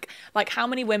rank, like how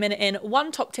many women in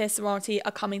one top tier sorority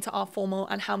are coming to our formal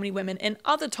and how many women in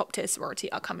other top tier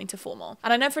sorority are coming to formal.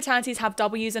 And I know fraternities have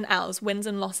W's and L's, wins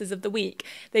and losses of the week.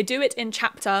 They do it in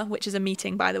chapter, which is a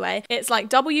meeting by the way. It's like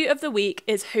W of the week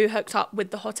is who hooked up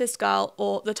with the hottest girl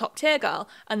or the top tier girl,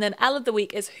 and then L of the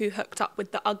week is who hooked up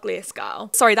with the ugliest girl.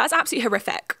 Sorry, that's absolutely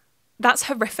horrific. That's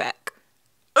horrific.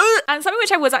 And something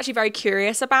which I was actually very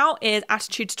curious about is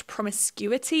attitudes to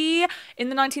promiscuity in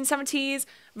the 1970s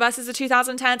versus the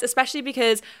 2010s, especially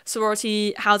because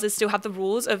sorority houses still have the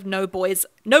rules of no boys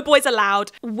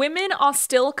allowed. Women are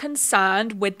still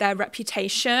concerned with their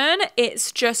reputation.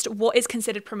 It's just what is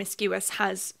considered promiscuous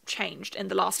has changed in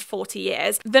the last 40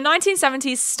 years. The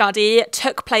 1970s study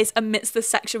took place amidst the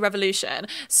sexual revolution.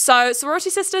 So sorority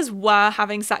sisters were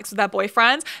having sex with their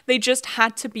boyfriends. They just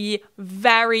had to be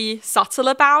very subtle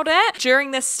about it.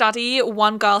 During this study,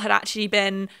 one girl had actually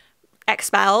been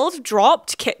expelled,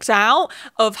 dropped, kicked out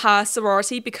of her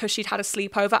sorority because she'd had a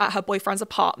sleepover at her boyfriend's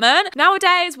apartment.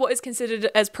 Nowadays, what is considered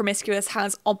as promiscuous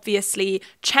has obviously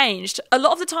changed. A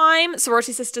lot of the time,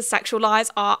 sorority sisters' sexual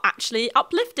lives are actually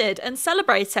uplifted and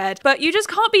celebrated, but you just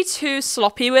can't be too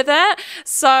sloppy with it.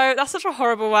 So that's such a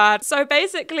horrible word. So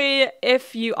basically,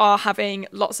 if you are having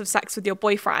lots of sex with your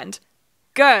boyfriend,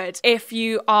 good. If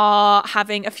you are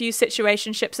having a few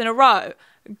situationships in a row,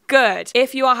 good.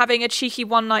 If you are having a cheeky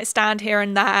one-night stand here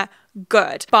and there,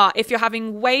 good. But if you're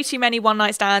having way too many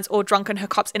one-night stands or drunken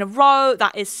hookups in a row,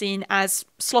 that is seen as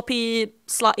sloppy,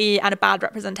 slutty, and a bad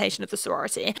representation of the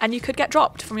sorority. And you could get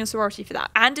dropped from your sorority for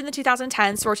that. And in the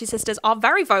 2010s, sorority sisters are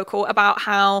very vocal about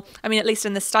how, I mean, at least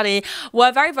in this study,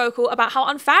 were very vocal about how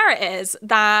unfair it is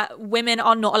that women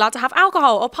are not allowed to have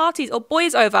alcohol or parties or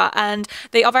boys over. And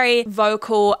they are very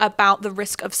vocal about the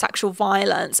risk of sexual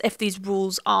violence if these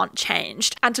rules aren't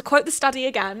changed. And to quote the study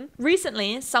again,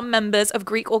 recently, some members of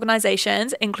Greek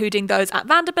organizations, including those at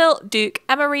Vanderbilt, Duke,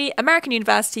 Emory, American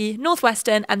University,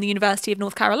 Northwestern, and the University of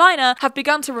North Carolina, have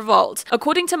begun to revolt.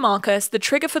 According to Marcus, the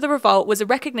trigger for the revolt was a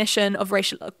recognition of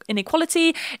racial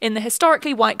inequality in the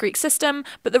historically white Greek system,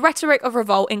 but the rhetoric of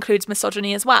revolt includes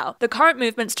misogyny as well. The current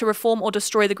movements to reform or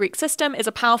destroy the Greek system is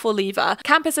a powerful lever.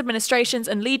 Campus administrations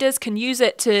and leaders can use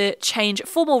it to change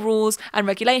formal rules and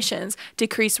regulations,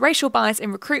 decrease racial bias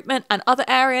in recruitment and other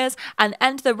areas, and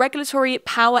end the regulatory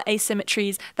power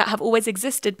asymmetries that have always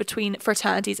existed between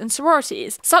fraternities and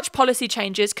sororities. Such policy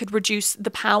changes could reduce the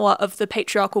power of the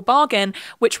patriarchal bargain,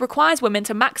 which requires women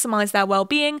to maximize their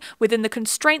well-being within the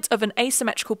constraints of an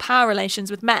asymmetrical power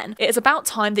relations with men. It is about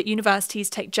time that universities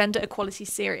take gender equality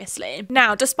seriously.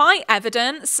 Now, despite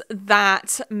evidence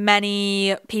that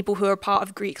many people who are part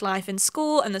of Greek life in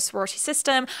school and the sorority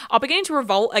system are beginning to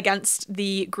revolt against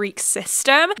the Greek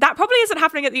system, that probably isn't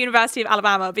happening at the University of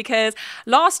Alabama, because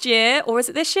last year, or is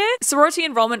it this year, sorority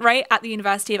enrollment rate at the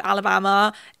University of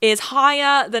Alabama is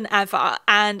higher than ever,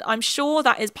 and I'm sure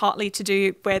that is partly to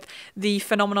do with the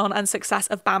phenomenon and success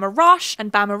of BamaRush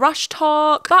and BamaRush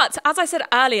talk. But as I said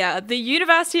earlier, the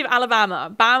University of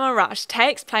Alabama, BamaRush,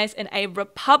 takes place in a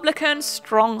Republican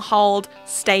stronghold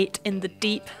state in the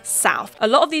deep South. A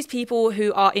lot of these people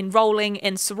who are enrolling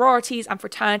in sororities and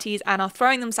fraternities and are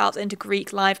throwing themselves into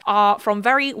Greek life are from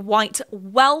very white,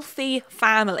 wealthy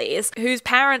families whose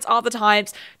parents are the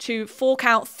types to fork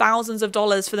out thousands of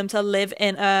dollars for them to live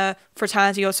in a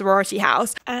fraternity or sorority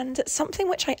house. And something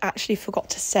which I actually forgot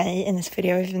to say in this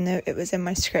video, even though it was in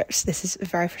my script, this is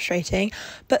very frustrating,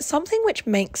 but something which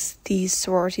makes these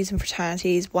sororities and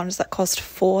fraternities ones that cost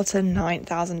 $4,000 to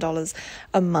 $9,000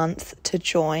 a month to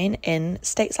join in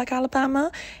states like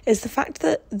Alabama is the fact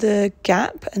that the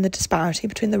gap and the disparity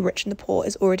between the rich and the poor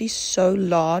is already so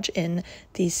large in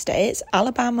these states.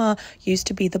 Alabama used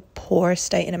to be the poorest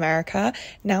state in America.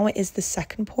 Now it is the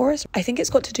second poorest. I think it's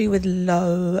got to do with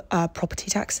low property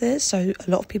taxes. So a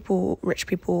lot of people, rich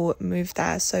people, move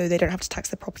there so they don't have to tax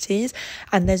their properties,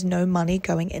 and there's no money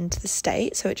going into the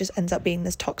state. So it just ends up being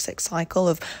this toxic cycle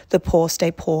of the poor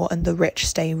stay poor and the rich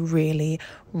stay really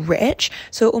rich.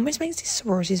 So it almost makes these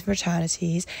sororities and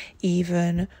fraternities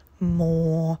even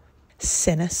more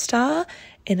sinister,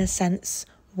 in a sense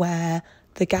where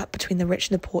the gap between the rich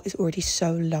and the poor is already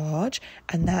so large,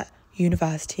 and that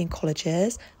university and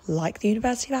colleges like the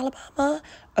University of Alabama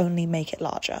only make it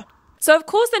larger. So of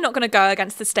course they're not going to go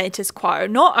against the status quo.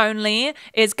 Not only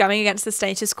is going against the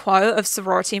status quo of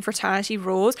sorority and fraternity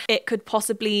rules, it could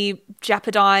possibly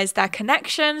jeopardize their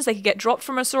connections. They could get dropped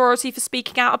from a sorority for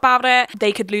speaking out about it.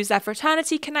 They could lose their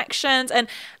fraternity connections. And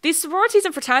these sororities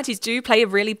and fraternities do play a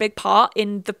really big part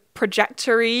in the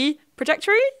trajectory?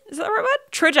 Is that the right word?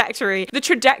 Trajectory. The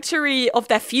trajectory of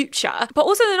their future. But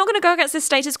also they're not going to go against the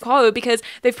status quo because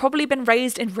they've probably been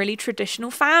raised in really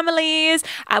traditional families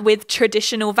with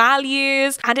traditional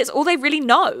values, and it's all they really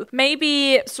know.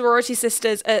 Maybe sorority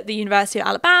sisters at the University of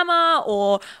Alabama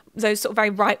or those sort of very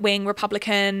right-wing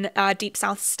Republican deep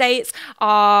South states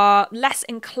are less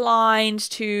inclined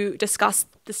to discuss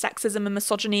the sexism and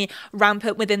misogyny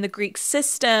rampant within the Greek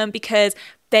system because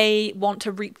they want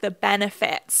to reap the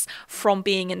benefits from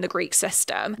being in the Greek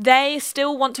system. They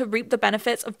still want to reap the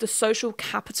benefits of the social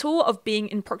capital of being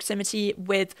in proximity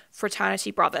with fraternity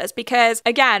brothers because,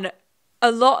 again,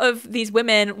 a lot of these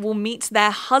women will meet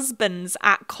their husbands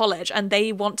at college, and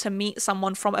they want to meet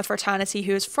someone from a fraternity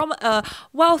who is from a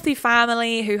wealthy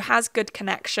family, who has good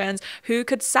connections, who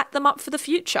could set them up for the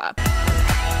future.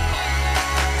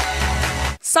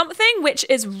 Something which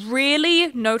is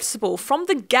really noticeable from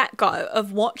the get-go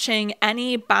of watching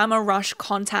any BamaRush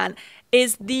content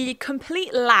is the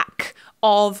complete lack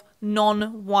of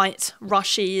non-white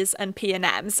rushies and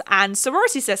P&Ms and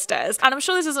sorority sisters. And I'm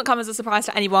sure this doesn't come as a surprise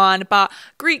to anyone, but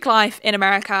Greek life in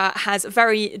America has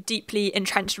very deeply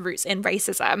entrenched roots in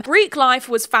racism. Greek life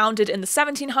was founded in the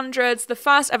 1700s. The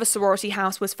first ever sorority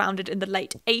house was founded in the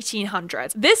late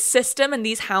 1800s. This system and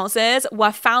these houses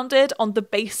were founded on the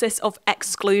basis of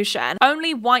exclusion.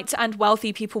 Only white and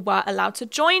wealthy people were allowed to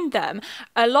join them.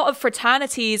 A lot of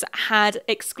fraternities had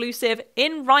exclusive,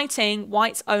 in writing,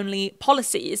 whites-only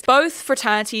policies. Both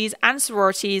fraternities and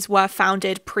sororities were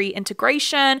founded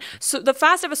pre-integration. So the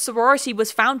first ever sorority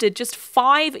was founded just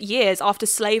 5 years after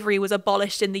slavery was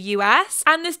abolished in the US.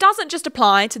 And this doesn't just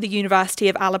apply to the University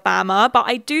of Alabama, but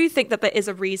I do think that there is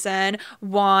a reason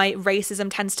why racism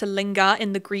tends to linger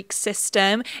in the Greek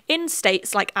system in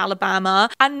states like Alabama,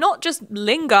 and not just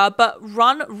linger, but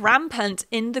run rampant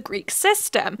in the Greek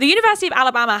system. The University of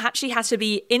Alabama actually had to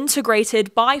be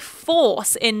integrated by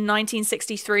force in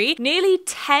 1963, nearly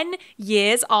 10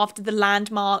 years after the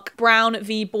landmark Brown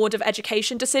v. Board of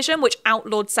Education decision, which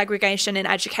outlawed segregation in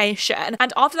education.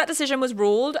 And after that decision was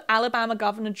ruled, Alabama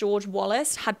Governor George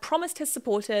Wallace had promised his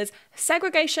supporters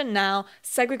segregation now,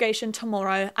 segregation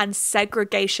tomorrow, and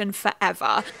segregation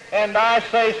forever. And I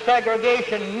say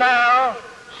segregation now,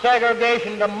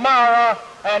 segregation tomorrow,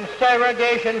 and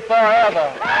segregation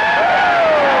forever.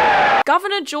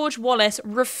 Governor George Wallace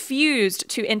refused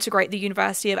to integrate the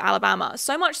University of Alabama,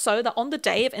 so much so that on the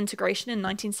day of integration in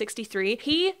 1963,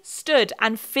 he stood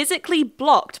and physically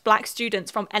blocked black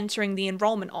students from entering the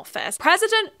enrollment office.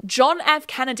 President John F.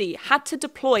 Kennedy had to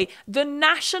deploy the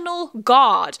National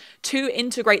Guard to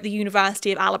integrate the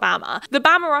University of Alabama. The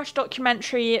BamaRush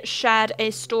documentary shared a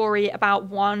story about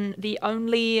the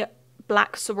only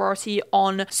black sorority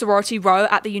on Sorority Row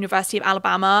at the University of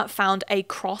Alabama found a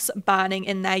cross burning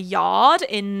in their yard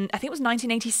in, I think it was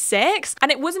 1986. And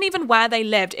it wasn't even where they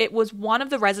lived. It was one of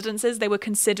the residences they were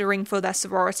considering for their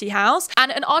sorority house.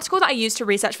 And an article that I used to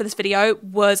research for this video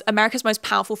was America's Most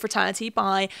Powerful Fraternity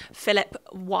by Philip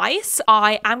Weiss.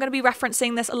 I am going to be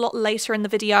referencing this a lot later in the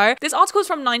video. This article is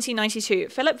from 1992.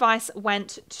 Philip Weiss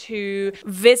went to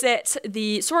visit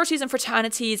the sororities and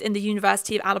fraternities in the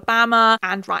University of Alabama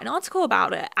and write an article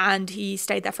about it, and he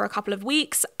stayed there for a couple of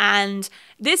weeks. And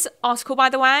this article, by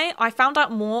the way, I found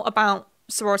out more about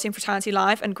sorority and fraternity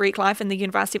life and Greek life in the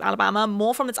University of Alabama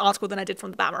more from this article than I did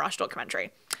from the BamaRush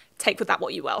documentary. Take with that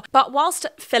what you will. But whilst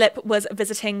Philip was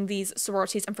visiting these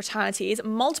sororities and fraternities,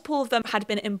 multiple of them had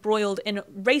been embroiled in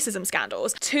racism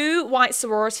scandals. 2 white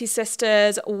sorority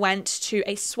sisters went to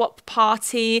a swap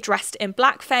party dressed in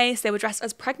blackface. They were dressed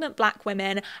as pregnant black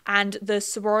women, and the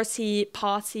sorority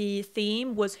party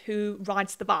theme was who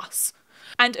rides the bus.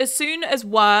 And as soon as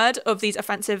word of these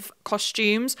offensive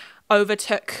costumes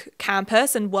overtook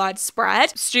campus and word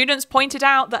spread, students pointed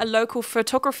out that a local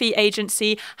photography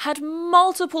agency had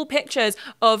multiple pictures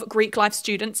of Greek life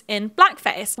students in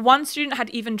blackface. One student had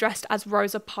even dressed as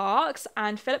Rosa Parks,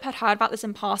 and Philip had heard about this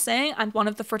in passing, and one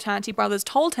of the fraternity brothers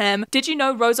told him, "Did you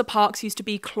know Rosa Parks used to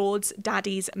be Claude's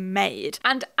daddy's maid?"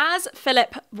 And as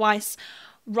Philip Weiss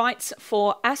writes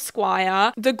for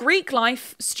Esquire, the Greek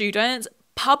life students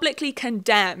publicly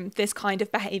condemn this kind of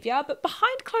behaviour, but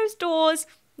behind closed doors,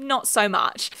 not so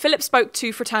much. Philip spoke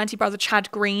to fraternity brother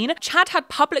Chad Green. Chad had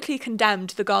publicly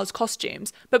condemned the girls'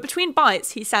 costumes, but between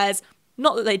bites, he says,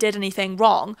 not that they did anything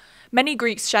wrong. Many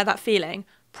Greeks share that feeling.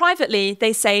 Privately,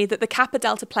 they say that the Kappa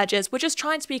Delta pledges were just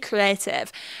trying to be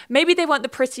creative. Maybe they weren't the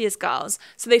prettiest girls,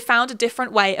 so they found a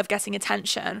different way of getting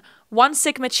attention. One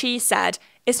Sigma Chi said,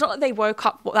 "It's not that they woke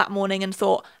up that morning and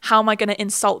thought, how am I going to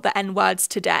insult the N-words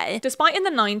today?" Despite in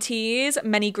the 90s,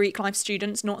 many Greek life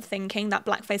students not thinking that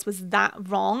blackface was that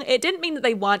wrong, it didn't mean that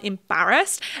they weren't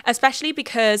embarrassed, especially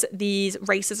because these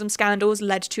racism scandals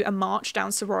led to a march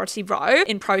down Sorority Row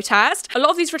in protest. A lot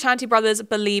of these fraternity brothers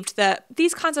believed that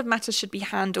these kinds of matters should be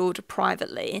handled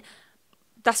privately.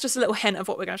 That's just a little hint of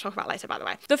what we're going to talk about later, by the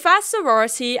way. The first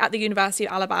sorority at the University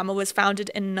of Alabama was founded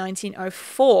in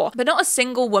 1904, but not a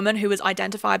single woman who was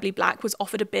identifiably black was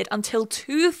offered a bid until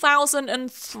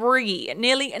 2003,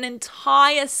 nearly an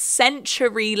entire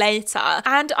century later.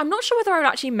 And I'm not sure whether I would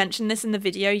actually mention this in the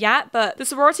video yet, but the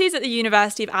sororities at the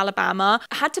University of Alabama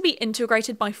had to be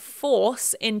integrated by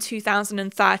force in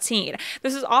 2013.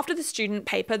 This was after the student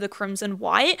paper, The Crimson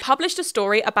White, published a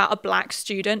story about a black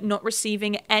student not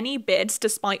receiving any bids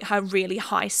despite her really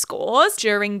high scores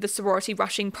during the sorority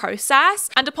rushing process.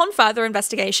 And upon further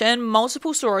investigation,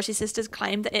 multiple sorority sisters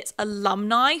claim that it's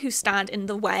alumni who stand in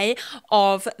the way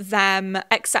of them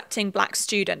accepting black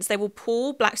students. They will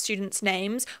pull black students'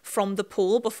 names from the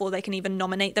pool before they can even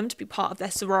nominate them to be part of their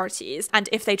sororities. And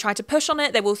if they try to push on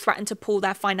it, they will threaten to pull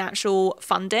their financial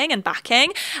funding and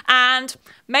backing. And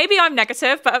maybe I'm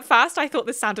negative, but at first I thought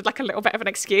this sounded like a little bit of an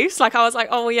excuse. Like I was like,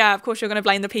 oh yeah, of course you're going to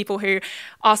blame the people who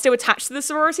are still attached to the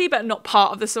sorority but not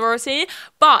part of the sorority.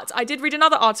 But I did read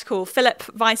another article, Philip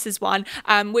Weiss's one,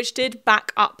 which did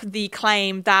back up the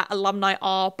claim that alumni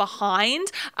are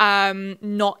behind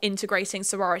not integrating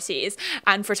sororities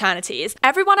and fraternities.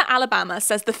 Everyone at Alabama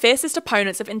says the fiercest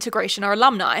opponents of integration are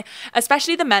alumni,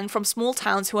 especially the men from small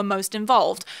towns who are most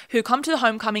involved, who come to the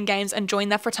homecoming games and join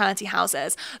their fraternity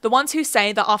houses, the ones who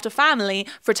say that after family,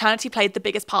 fraternity played the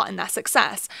biggest part in their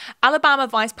success. Alabama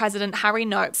Vice President Harry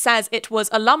Noakes says it was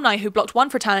alumni who blocked one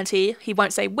fraternity, he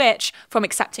won't say which, from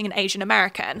accepting an Asian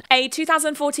American. A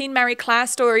 2014 Mary Claire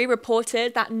story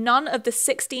reported that none of the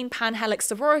 16 Panhellenic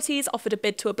sororities offered a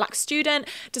bid to a black student,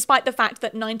 despite the fact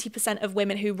that 90% of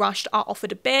women who rushed are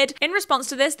offered a bid. In response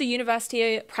to this, the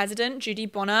university president, Judy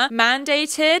Bonner,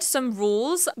 mandated some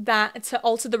rules that to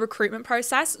alter the recruitment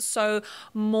process so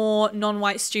more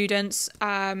non-white students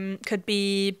could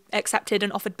be accepted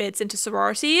and offered bids into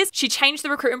sororities. She changed the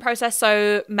recruitment process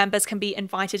so members can be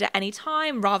invited at any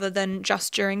time rather than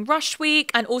just during rush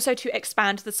week, and also to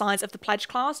expand the size of the pledge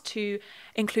class to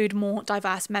include more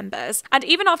diverse members. And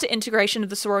even after integration of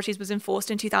the sororities was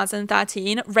enforced in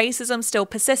 2013, racism still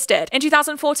persisted. In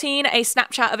 2014, a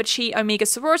Snapchat of a Chi Omega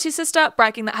sorority sister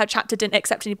bragging that her chapter didn't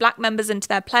accept any black members into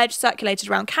their pledge circulated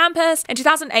around campus. In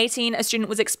 2018, a student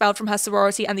was expelled from her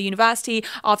sorority and the university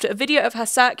after a video of her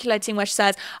circulating where she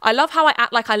says, "I love how I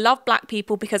act like I love black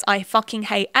people because I fucking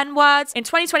hate N-words." In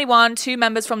 2021, two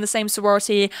members from the same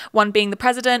sorority, one being the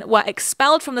president, were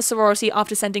expelled from the sorority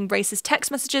after sending racist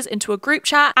text messages into a group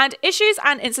chat. And issues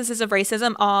and instances of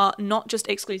racism are not just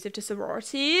exclusive to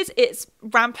sororities, it's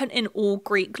rampant in all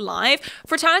Greek life.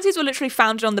 Fraternities were literally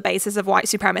founded on the basis of white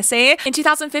supremacy. In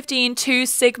 2015, two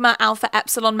Sigma Alpha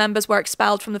Epsilon members were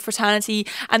expelled from the fraternity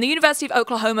and the University of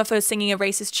Oklahoma for singing a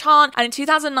racist chant. And in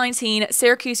 2019,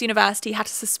 Syracuse University had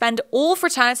to suspend all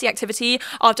fraternity activity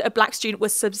after a black student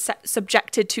was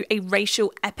subjected to a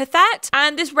racial epithet.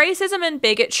 And this racism and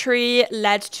bigotry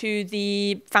led to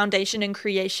the foundation and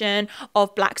creation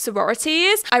of black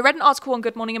sororities. I read an article on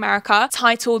Good Morning America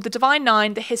titled "The Divine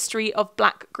Nine, The History of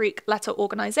Black Greek Letter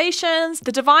Organizations."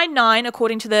 The Divine Nine,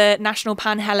 according to the National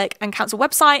Panhellenic and Council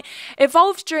website,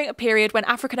 evolved during a period when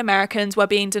African Americans were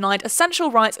being denied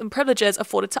essential rights and privileges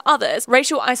afforded to others.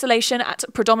 Racial isolation at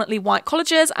predominantly white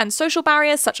colleges and social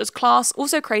barriers such as class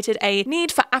also created a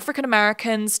need for African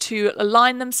Americans to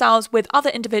align themselves with other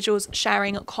individuals individuals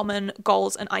sharing common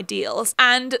goals and ideals.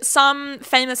 And some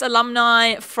famous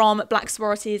alumni from Black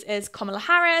sororities is Kamala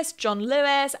Harris, John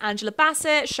Lewis, Angela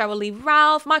Bassett, Cheryl Lee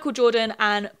Ralph, Michael Jordan,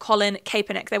 and Colin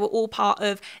Kaepernick. They were all part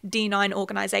of D9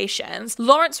 organizations.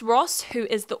 Lawrence Ross, who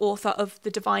is the author of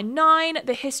The Divine Nine,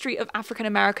 The History of African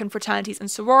American Fraternities and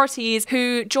Sororities,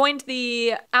 who joined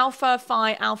the Alpha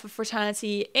Phi Alpha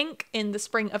Fraternity Inc. in the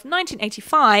spring of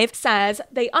 1985, says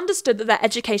they understood that their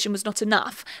education was not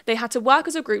enough. They had to work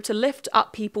as a group to lift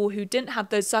up people who didn't have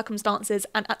those circumstances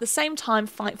and at the same time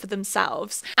fight for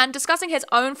themselves. And discussing his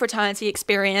own fraternity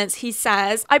experience, he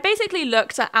says, I basically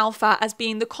looked at Alpha as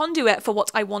being the conduit for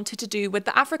what I wanted to do with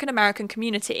the African American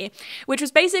community, which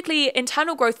was basically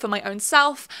internal growth for my own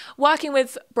self, working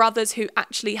with brothers who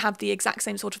actually have the exact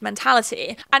same sort of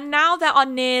mentality. And now there are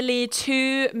nearly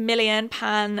 2 million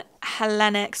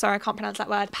Pan-Hellenic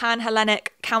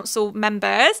Council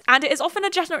members, and it is often a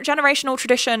generational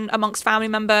tradition amongst family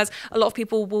members. A lot of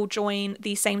people will join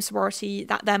the same sorority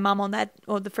that their mum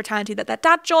or the fraternity that their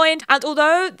dad joined. And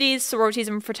although these sororities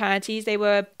and fraternities, they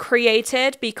were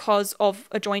created because of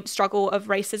a joint struggle of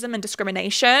racism and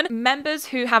discrimination, members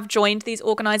who have joined these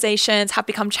organizations have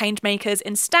become change makers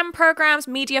in STEM programs,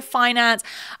 media, finance,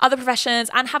 other professions,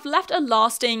 and have left a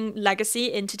lasting legacy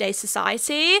in today's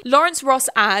society. Lawrence Ross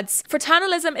adds,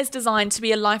 fraternalism is designed to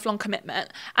be a lifelong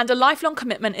commitment, and a lifelong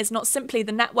commitment is not simply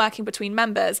the networking between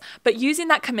members, but using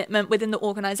that commitment within the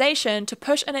organization to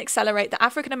push and accelerate the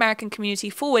African American community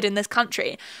forward in this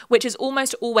country, which is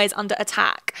almost always under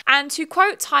attack. And to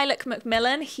quote Tyler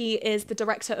McMillan, he is the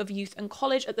director of youth and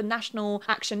college at the National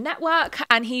Action Network,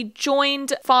 and he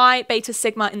joined Phi Beta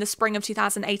Sigma in the spring of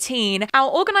 2018.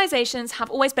 Our organizations have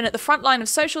always been at the front line of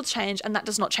social change, and that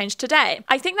does not change today.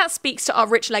 I think that speaks to our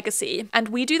rich legacy, and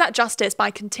we do that justice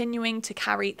by continuing to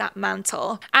carry that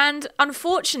mantle. And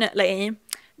unfortunately,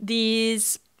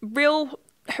 these real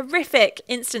horrific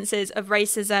instances of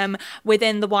racism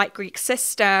within the white Greek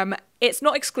system, it's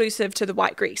not exclusive to the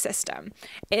white Greek system.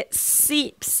 It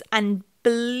seeps and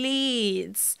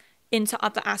bleeds into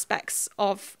other aspects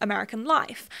of American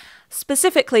life,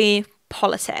 specifically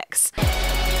politics.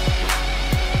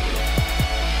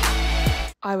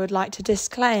 I would like to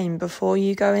disclaim before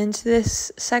you go into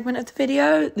this segment of the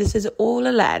video, this is all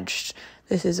alleged.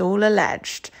 This is all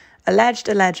alleged. Alleged,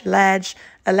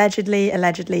 allegedly,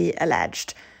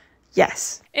 alleged.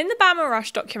 Yes. In the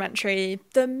BamaRush documentary,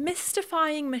 the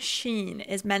mystifying machine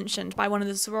is mentioned by one of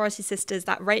the sorority sisters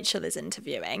that Rachel is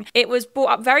interviewing. It was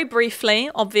brought up very briefly,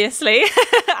 obviously,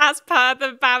 as per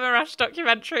the BamaRush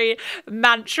documentary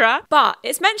mantra, but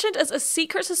it's mentioned as a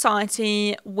secret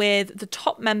society with the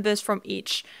top members from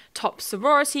each top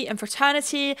sorority and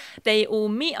fraternity. They all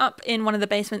meet up in one of the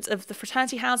basements of the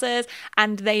fraternity houses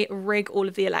and they rig all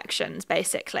of the elections,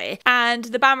 basically. And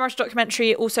the BamaRush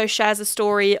documentary also shares a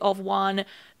story of one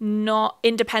not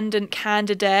independent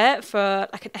candidate for,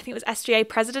 I think it was SGA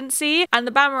presidency. And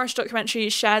the BamaRush documentary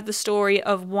shared the story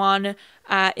of one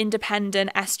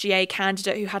independent SGA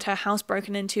candidate who had her house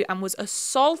broken into and was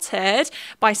assaulted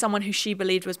by someone who she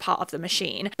believed was part of the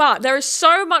machine. But there is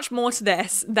so much more to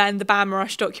this than the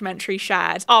BamaRush documentary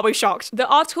shared. Are we shocked? The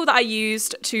article that I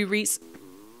used to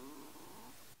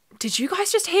Did you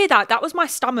guys just hear that? That was my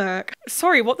stomach.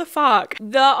 Sorry, what the fuck?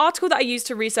 The article that I used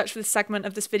to research for this segment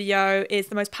of this video is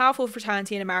The Most Powerful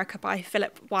Fraternity in America by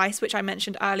Philip Weiss, which I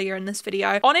mentioned earlier in this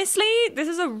video. Honestly, this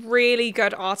is a really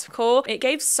good article. It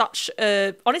gave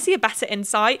honestly a better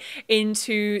insight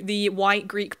into the white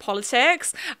Greek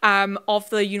politics of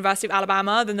the University of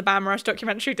Alabama than the BamaRush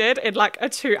documentary did in like a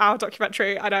 2-hour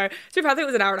documentary. I know. I think it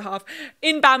was an hour and a half.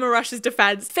 In BamaRush's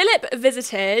defense, Philip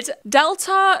visited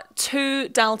Delta 2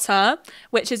 Delta,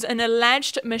 which is an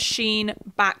alleged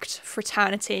machine-backed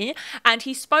fraternity, and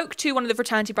he spoke to one of the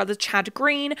fraternity brothers, Chad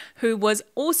Green, who was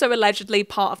also allegedly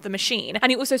part of the machine.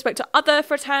 And he also spoke to other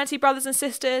fraternity brothers and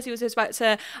sisters. He also spoke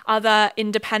to other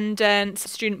independent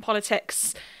student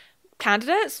politics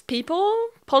candidates,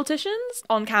 politicians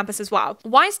on campus as well.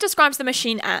 Weiss describes the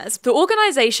machine as, the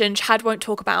organization Chad won't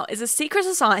talk about is a secret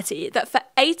society that for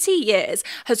 80 years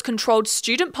has controlled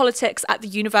student politics at the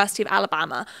University of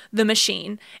Alabama, the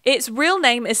machine. Its real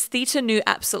name is Theta Nu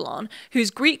Epsilon,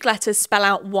 whose Greek letters spell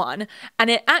out one,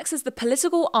 and it acts as the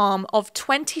political arm of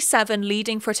 27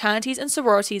 leading fraternities and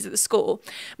sororities at the school.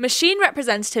 Machine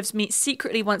representatives meet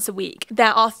secretly once a week.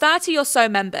 There are 30 or so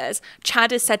members.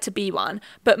 Chad is said to be one,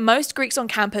 but most Greeks on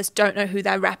campus don't know who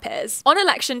their rep is. On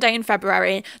election day in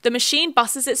February, the machine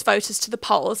buses its voters to the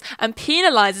polls and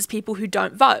penalizes people who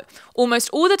don't vote. Almost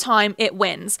all the time, it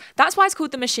wins. That's why it's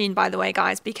called the machine, by the way,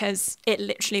 guys, because it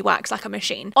literally works like a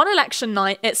machine. On election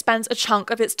night, it spends a chunk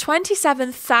of its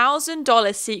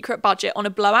 $27,000 secret budget on a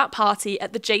blowout party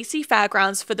at the JC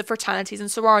Fairgrounds for the fraternities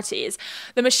and sororities.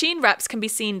 The machine reps can be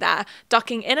seen there,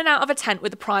 ducking in and out of a tent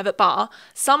with a private bar.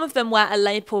 Some of them wear a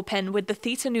lapel pin with the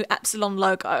Theta Nu Epsilon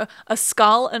logo, a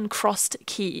skull and crossed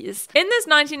keys. In this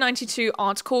 1992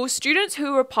 article, students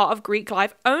who were part of Greek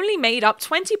life only made up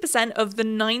 20% of the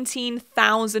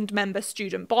 19,000 member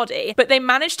student body, but they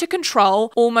managed to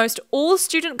control almost all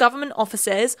student government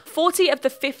offices. 40 of the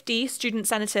 50 student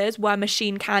senators were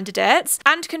machine candidates,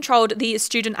 and controlled the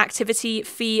student activity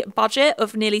fee budget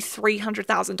of nearly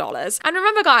 $300,000. And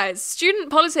remember, guys, student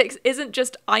politics isn't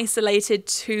just isolated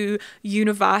to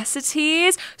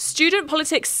universities. Student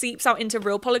politics seeps out into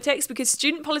real politics because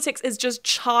student politics is just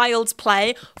child's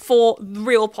play for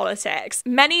real politics.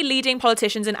 Many leading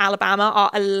politicians in Alabama are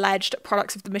alleged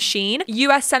products of the machine.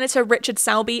 US Senator Richard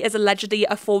Selby is allegedly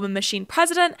a former machine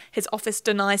president. His office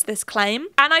denies this claim.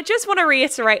 And I just want to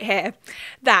reiterate here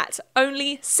that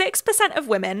only 6% of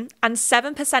women and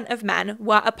 7% of men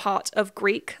were a part of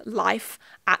Greek life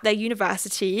at their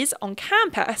universities on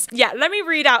campus. Yeah, let me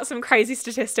read out some crazy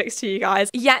statistics to you guys.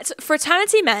 Yet,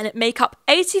 fraternity men make up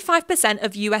 85%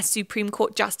 of US Supreme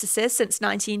Court justices since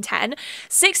 1910,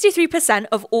 63%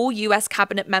 of all US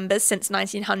cabinet members since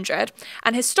 1900,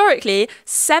 and historically,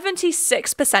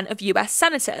 76% of US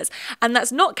senators. And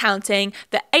that's not counting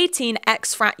the 18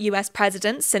 ex-frat US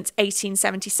presidents since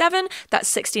 1877,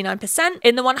 that's 69%.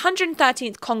 In the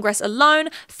 113th Congress alone,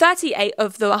 38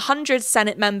 of the 100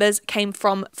 Senate members came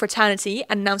from fraternity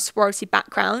and now sorority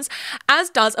backgrounds, as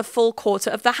does a full quarter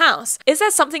of the House. Is there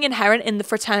something inherent in the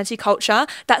fraternity culture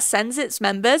that sends its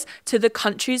members to the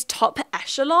country's top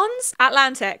echelons?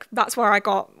 Atlantic, that's where I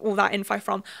got all that info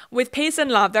from. With peace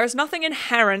and love, there is nothing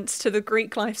inherent to the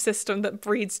Greek life system that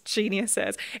breeds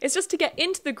geniuses. It's just to get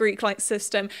into the Greek life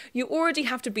system, you already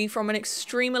have to be from an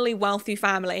extremely wealthy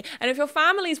family. And if your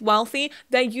family's wealthy,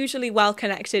 they're usually well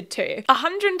connected too.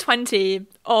 120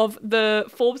 of the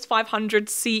Forbes 500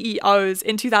 CEOs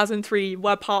in 2003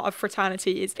 were part of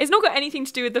fraternities. It's not got anything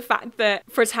to do with the fact that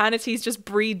fraternities just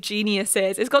breed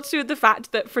geniuses. It's got to do with the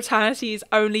fact that fraternities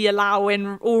only allow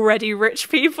in already rich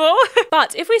people.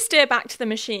 But if we steer back to the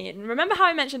machine, remember how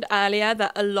I mentioned earlier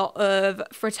that a lot of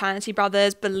fraternity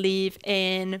brothers believe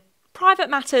in private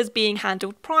matters being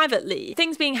handled privately,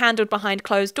 things being handled behind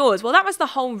closed doors? Well, that was the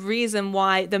whole reason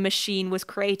why the machine was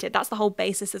created. That's the whole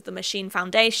basis of the machine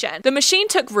foundation. The machine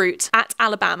took root at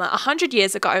Alabama 100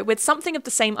 years ago with something of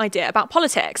the same idea about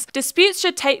politics. Disputes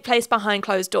should take place behind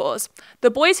closed doors.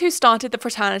 The boys who started the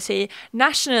fraternity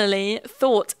nationally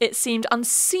thought it seemed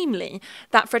unseemly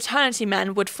that fraternity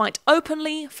men would fight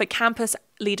openly for campus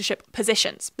leadership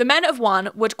positions. The men of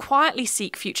one would quietly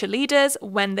seek future leaders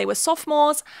when they were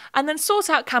sophomores and then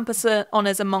sort out campus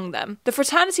honours among them. The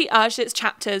fraternity urged its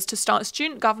chapters to start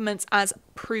student governments as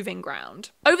proving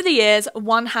ground. Over the years,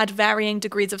 one had varying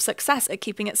degrees of success at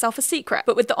keeping itself a secret,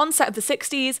 but with the onset of the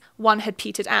 60s, one had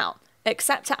petered out,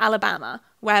 except at Alabama,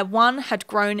 where one had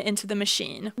grown into the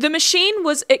machine. The machine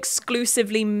was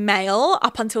exclusively male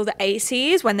up until the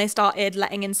 80s when they started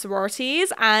letting in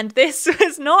sororities, and this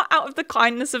was not out of the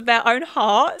kindness of their own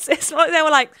hearts. It's not like they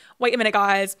were like, wait a minute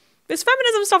guys, this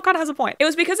feminism stuff kind of has a point. It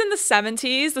was because in the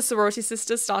 70s, the sorority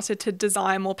sisters started to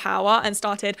desire more power and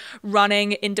started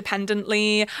running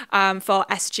independently for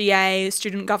SGA,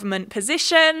 student government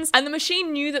positions. And the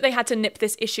machine knew that they had to nip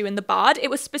this issue in the bud. It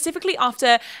was specifically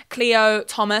after Cleo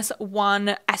Thomas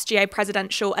won SGA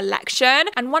presidential election.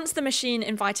 And once the machine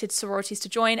invited sororities to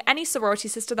join, any sorority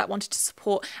sister that wanted to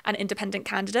support an independent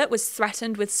candidate was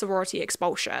threatened with sorority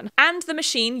expulsion. And the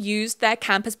machine used their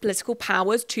campus political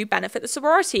powers to benefit the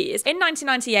sororities. In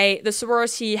 1998, the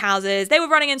sorority houses, they were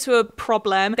running into a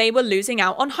problem. They were losing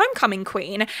out on Homecoming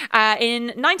Queen. In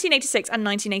 1986 and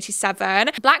 1987,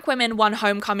 Black women won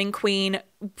Homecoming Queen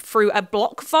through a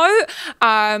block vote.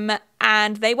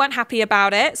 And they weren't happy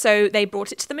about it, so they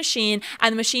brought it to the machine,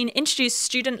 and the machine introduced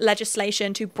student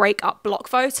legislation to break up block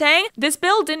voting. This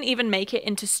bill didn't even make it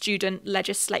into student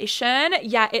legislation,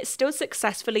 yet it still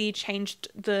successfully changed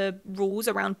the rules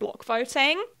around block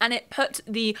voting, and it put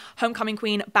the Homecoming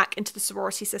Queen back into the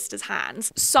sorority sisters'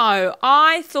 hands. So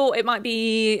I thought it might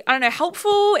be, I don't know,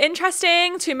 helpful,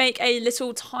 interesting to make a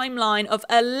little timeline of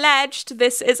alleged,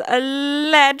 this is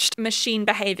alleged machine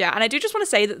behavior. And I do just want to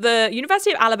say that the University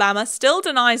of Alabama still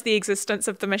denies the existence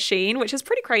of the machine, which is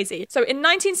pretty crazy. So in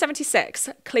 1976,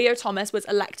 Cleo Thomas was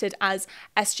elected as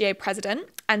SGA president,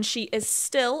 and she is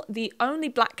still the only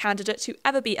black candidate to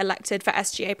ever be elected for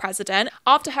SGA president.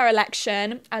 After her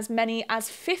election, as many as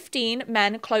 15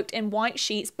 men cloaked in white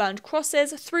sheets burned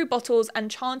crosses, threw bottles,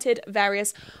 and chanted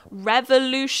various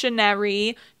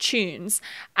revolutionary tunes.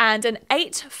 And an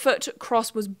 8-foot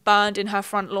cross was burned in her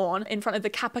front lawn in front of the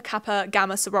Kappa Kappa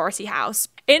Gamma sorority house.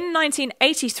 In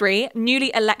 1983,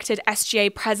 newly elected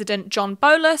SGA president John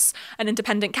Bolus, an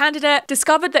independent candidate,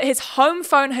 discovered that his home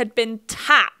phone had been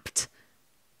tapped.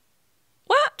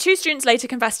 What? 2 students later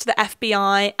confessed to the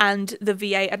FBI and the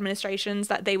VA administrations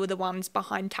that they were the ones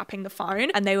behind tapping the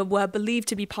phone, and they were believed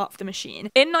to be part of the machine.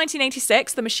 In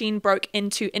 1986, the machine broke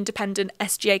into independent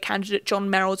SGA candidate John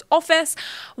Merrill's office.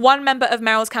 One member of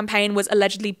Merrill's campaign was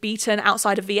allegedly beaten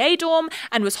outside a VA dorm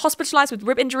and was hospitalized with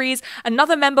rib injuries.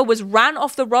 Another member was ran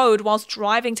off the road whilst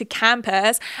driving to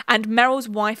campus, and Merrill's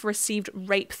wife received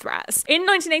rape threats. In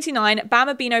 1989,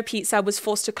 BamaBino Pizza was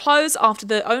forced to close after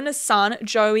the owner's son,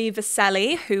 Joey Viselli,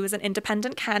 who was an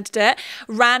independent candidate,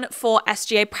 ran for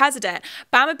SGA president.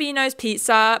 BamaBino's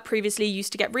Pizza previously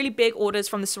used to get really big orders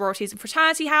from the sororities and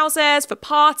fraternity houses for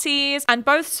parties, and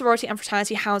both sorority and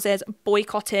fraternity houses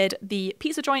boycotted the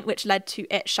pizza joint, which led to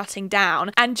it shutting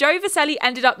down. And Joey Viselli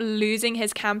ended up losing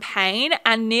his campaign,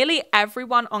 and nearly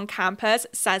everyone on campus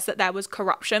says that there was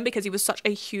corruption because he was such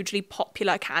a hugely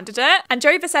popular candidate. And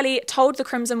Joey Viselli told the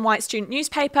Crimson White student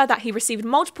newspaper that he received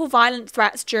multiple violent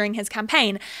threats during his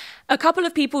campaign. A couple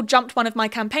of people jumped one of my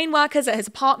campaign workers at his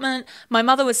apartment. My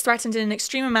mother was threatened in an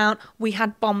extreme amount. We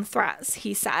had bomb threats,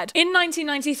 he said. In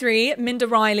 1993, Minda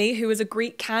Riley, who was a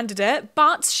Greek candidate,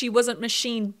 but she wasn't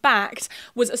machine-backed,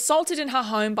 was assaulted in her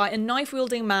home by a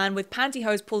knife-wielding man with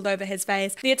pantyhose pulled over his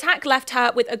face. The attack left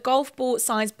her with a golf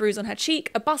ball-sized bruise on her cheek,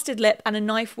 a busted lip, and a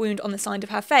knife wound on the side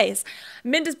of her face.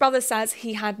 Minda's brother says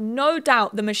he had no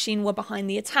doubt the machine were behind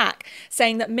the attack,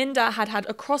 saying that Minda had had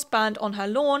a cross burned on her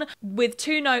lawn with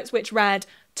 2 notes which read,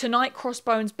 "Tonight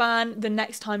crossbones burn, the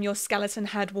next time your skeleton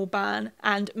head will burn,"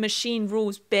 and "Machine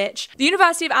rules, bitch." The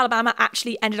University of Alabama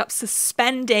actually ended up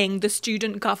suspending the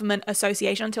Student Government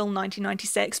Association until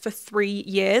 1996 for 3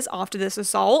 years after this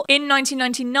assault. In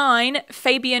 1999,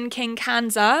 Fabian King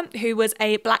Kanza, who was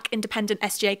a black independent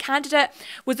SGA candidate,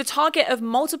 was the target of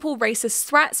multiple racist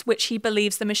threats, which he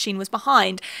believes the machine was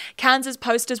behind. Kanza's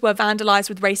posters were vandalized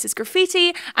with racist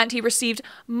graffiti, and he received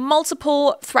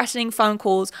multiple threatening phone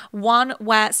calls, one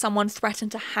where someone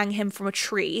threatened to hang him from a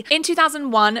tree. In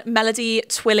 2001, Melody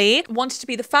Twilley wanted to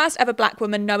be the first ever black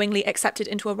woman knowingly accepted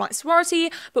into a white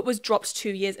sorority, but was dropped 2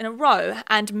 years in a row,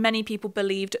 and many people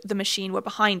believed the machine were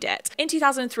behind it. In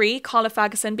 2003, Carla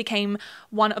Ferguson became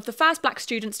one of the first black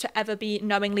students to ever be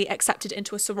knowingly accepted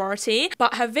into a sorority,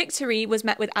 but her victory was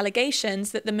met with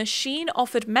allegations that the machine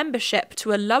offered membership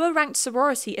to a lower ranked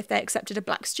sorority if they accepted a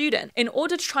black student, in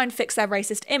order to try and fix their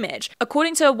racist image.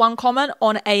 According to one comment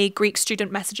on a Greek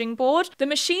student messaging board, the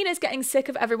machine is getting sick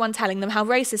of everyone telling them how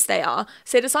racist they are,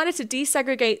 so they decided to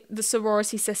desegregate the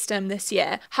sorority system this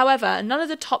year. However, none of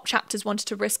the top chapters wanted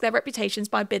to risk their reputations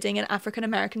by bidding an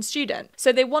African-American student,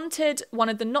 so they wanted one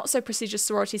of the not-so-prestigious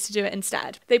sororities to do it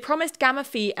instead. They promised Gamma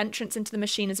Phi entrance into the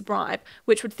machine as a bribe,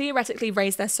 which would theoretically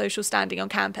raise their social standing on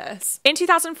campus. In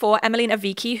 2004, Emmeline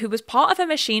Aviki, who was part of a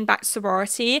machine-backed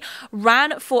sorority,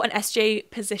 ran for an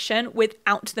SJ position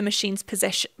without the machine's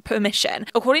permission.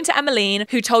 According to Emmeline,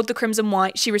 who told the Crimson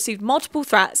White, she received multiple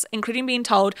threats, including being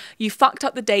told, "You fucked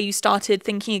up the day you started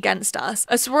thinking against us."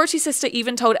 A sorority sister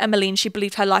even told Emmeline she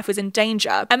believed her life was in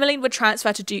danger. Emmeline would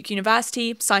transfer to Duke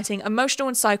University, citing emotional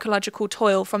and psychological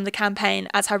toil from the campaign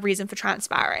as her reason for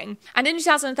transferring. And in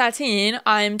 2013,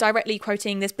 I'm directly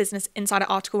quoting this Business Insider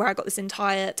article where I got this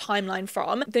entire timeline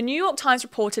from. The New York Times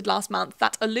reported last month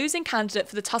that a losing candidate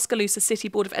for the Tuscaloosa City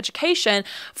Board of Education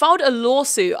filed a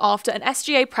lawsuit after an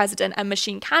SGA president and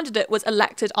machine candidate was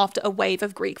elected after a wave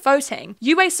of Greek voting.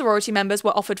 UA sorority members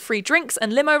were offered free drinks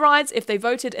and limo rides if they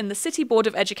voted in the City Board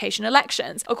of Education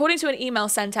elections, according to an email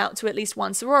sent out to at least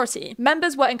one sorority.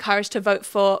 Members were encouraged to vote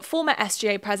for former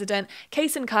SGA president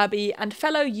Kason Kirby and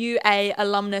fellow UA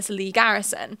alumnus Lee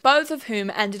Garrison, both of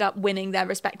whom ended up winning their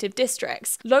respective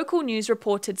districts. Local news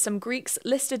reported some Greeks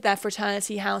listed their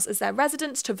fraternity house as their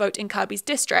residence to vote in Kirby's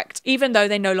district, even though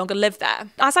they no longer live there.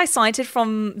 As I cited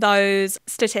from those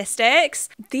statistics,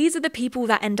 these are the people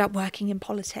that end up working in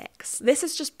politics. This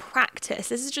is just practice.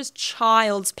 This is just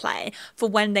child's play for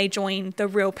when they join the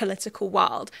real political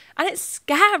world. And it's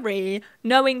scary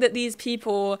knowing that these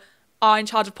people are in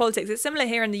charge of politics. It's similar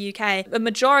here in the UK. The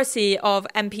majority of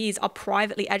MPs are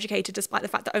privately educated, despite the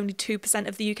fact that only 2%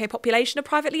 of the UK population are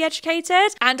privately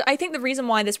educated. And I think the reason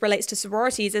why this relates to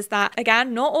sororities is that,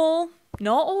 again, not all,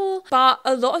 but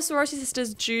a lot of sorority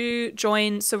sisters do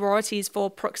join sororities for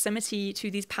proximity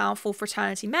to these powerful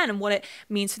fraternity men and what it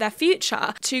means for their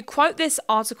future. To quote this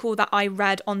article that I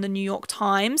read on the New York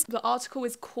Times, the article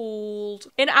is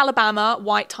called "In Alabama,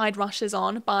 White Tide Rushes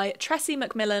On" by Tressie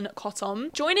McMillan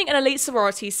Cottom. Joining an elite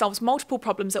sorority solves multiple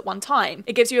problems at one time.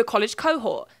 It gives you a college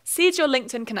cohort, seeds your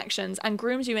LinkedIn connections, and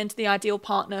grooms you into the ideal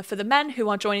partner for the men who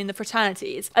are joining the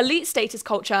fraternities. Elite status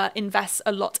culture invests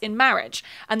a lot in marriage,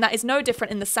 and that is no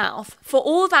different in the South. For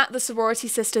all that the sorority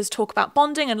sisters talk about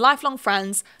bonding and lifelong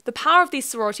friends, the power of these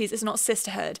sororities is not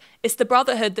sisterhood, it's the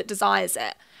brotherhood that desires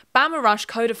it. BamaRush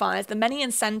codifies the many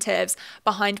incentives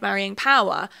behind marrying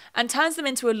power and turns them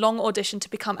into a long audition to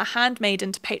become a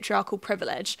handmaiden to patriarchal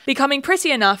privilege. Becoming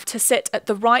pretty enough to sit at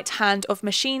the right hand of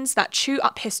machines that chew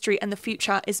up history and the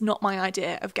future is not my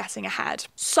idea of getting ahead.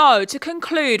 So, to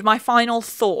conclude my final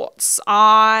thoughts,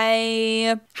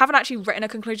 I haven't actually written a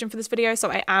conclusion for this video, so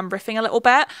I am riffing a little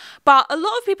bit, but a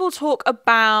lot of people talk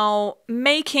about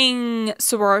making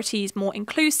sororities more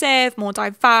inclusive, more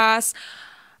diverse.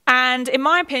 And in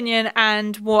my opinion,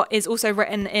 and what is also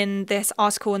written in this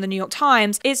article in the New York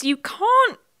Times, is you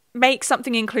can't make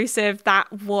something inclusive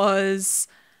that was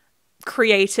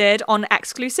created on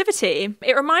exclusivity.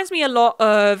 It reminds me a lot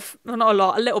of, well, not a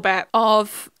lot, a little bit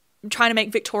of trying to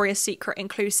make Victoria's Secret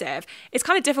inclusive. It's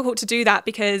kind of difficult to do that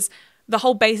because the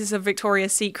whole basis of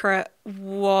Victoria's Secret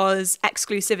was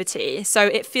exclusivity. So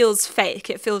it feels fake,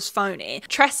 it feels phony.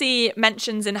 Tressie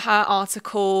mentions in her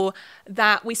article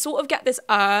that we sort of get this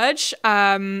urge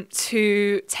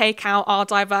to take out our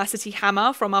diversity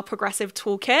hammer from our progressive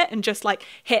toolkit and just like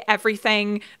hit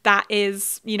everything that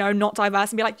is, you know, not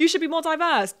diverse and be like, you should be more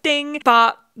diverse, ding.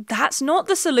 But that's not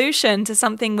the solution to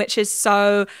something which is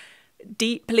so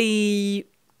deeply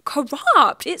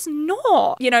corrupt. It's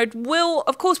not. You know,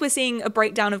 of course we're seeing a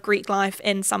breakdown of Greek life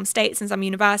in some states and some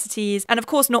universities, and of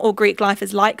course not all Greek life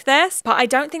is like this, but I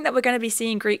don't think that we're going to be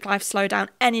seeing Greek life slow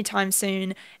down anytime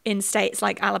soon in states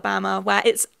like Alabama, where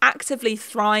it's actively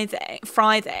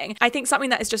thriving. I think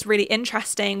something that is just really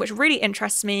interesting, which really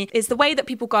interests me, is the way that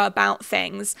people go about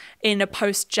things in a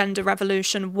post-gender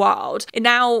revolution world. And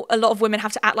now a lot of women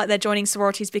have to act like they're joining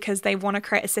sororities because they want to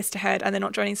create a sisterhood, and they're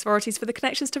not joining sororities for the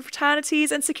connections to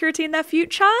fraternities and security in their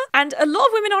future. And a lot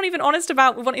of women aren't even honest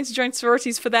about wanting to join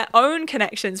sororities for their own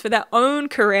connections, for their own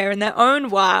career and their own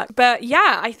work. But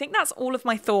yeah, I think that's all of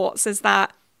my thoughts, is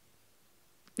that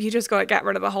you just got to get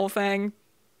rid of the whole thing.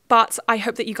 But I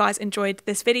hope that you guys enjoyed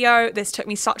this video. This took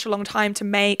me such a long time to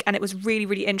make and it was really,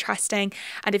 really interesting.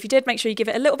 And if you did, make sure you give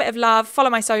it a little bit of love, follow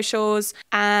my socials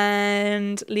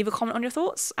and leave a comment on your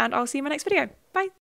thoughts, and I'll see you in my next video. Bye.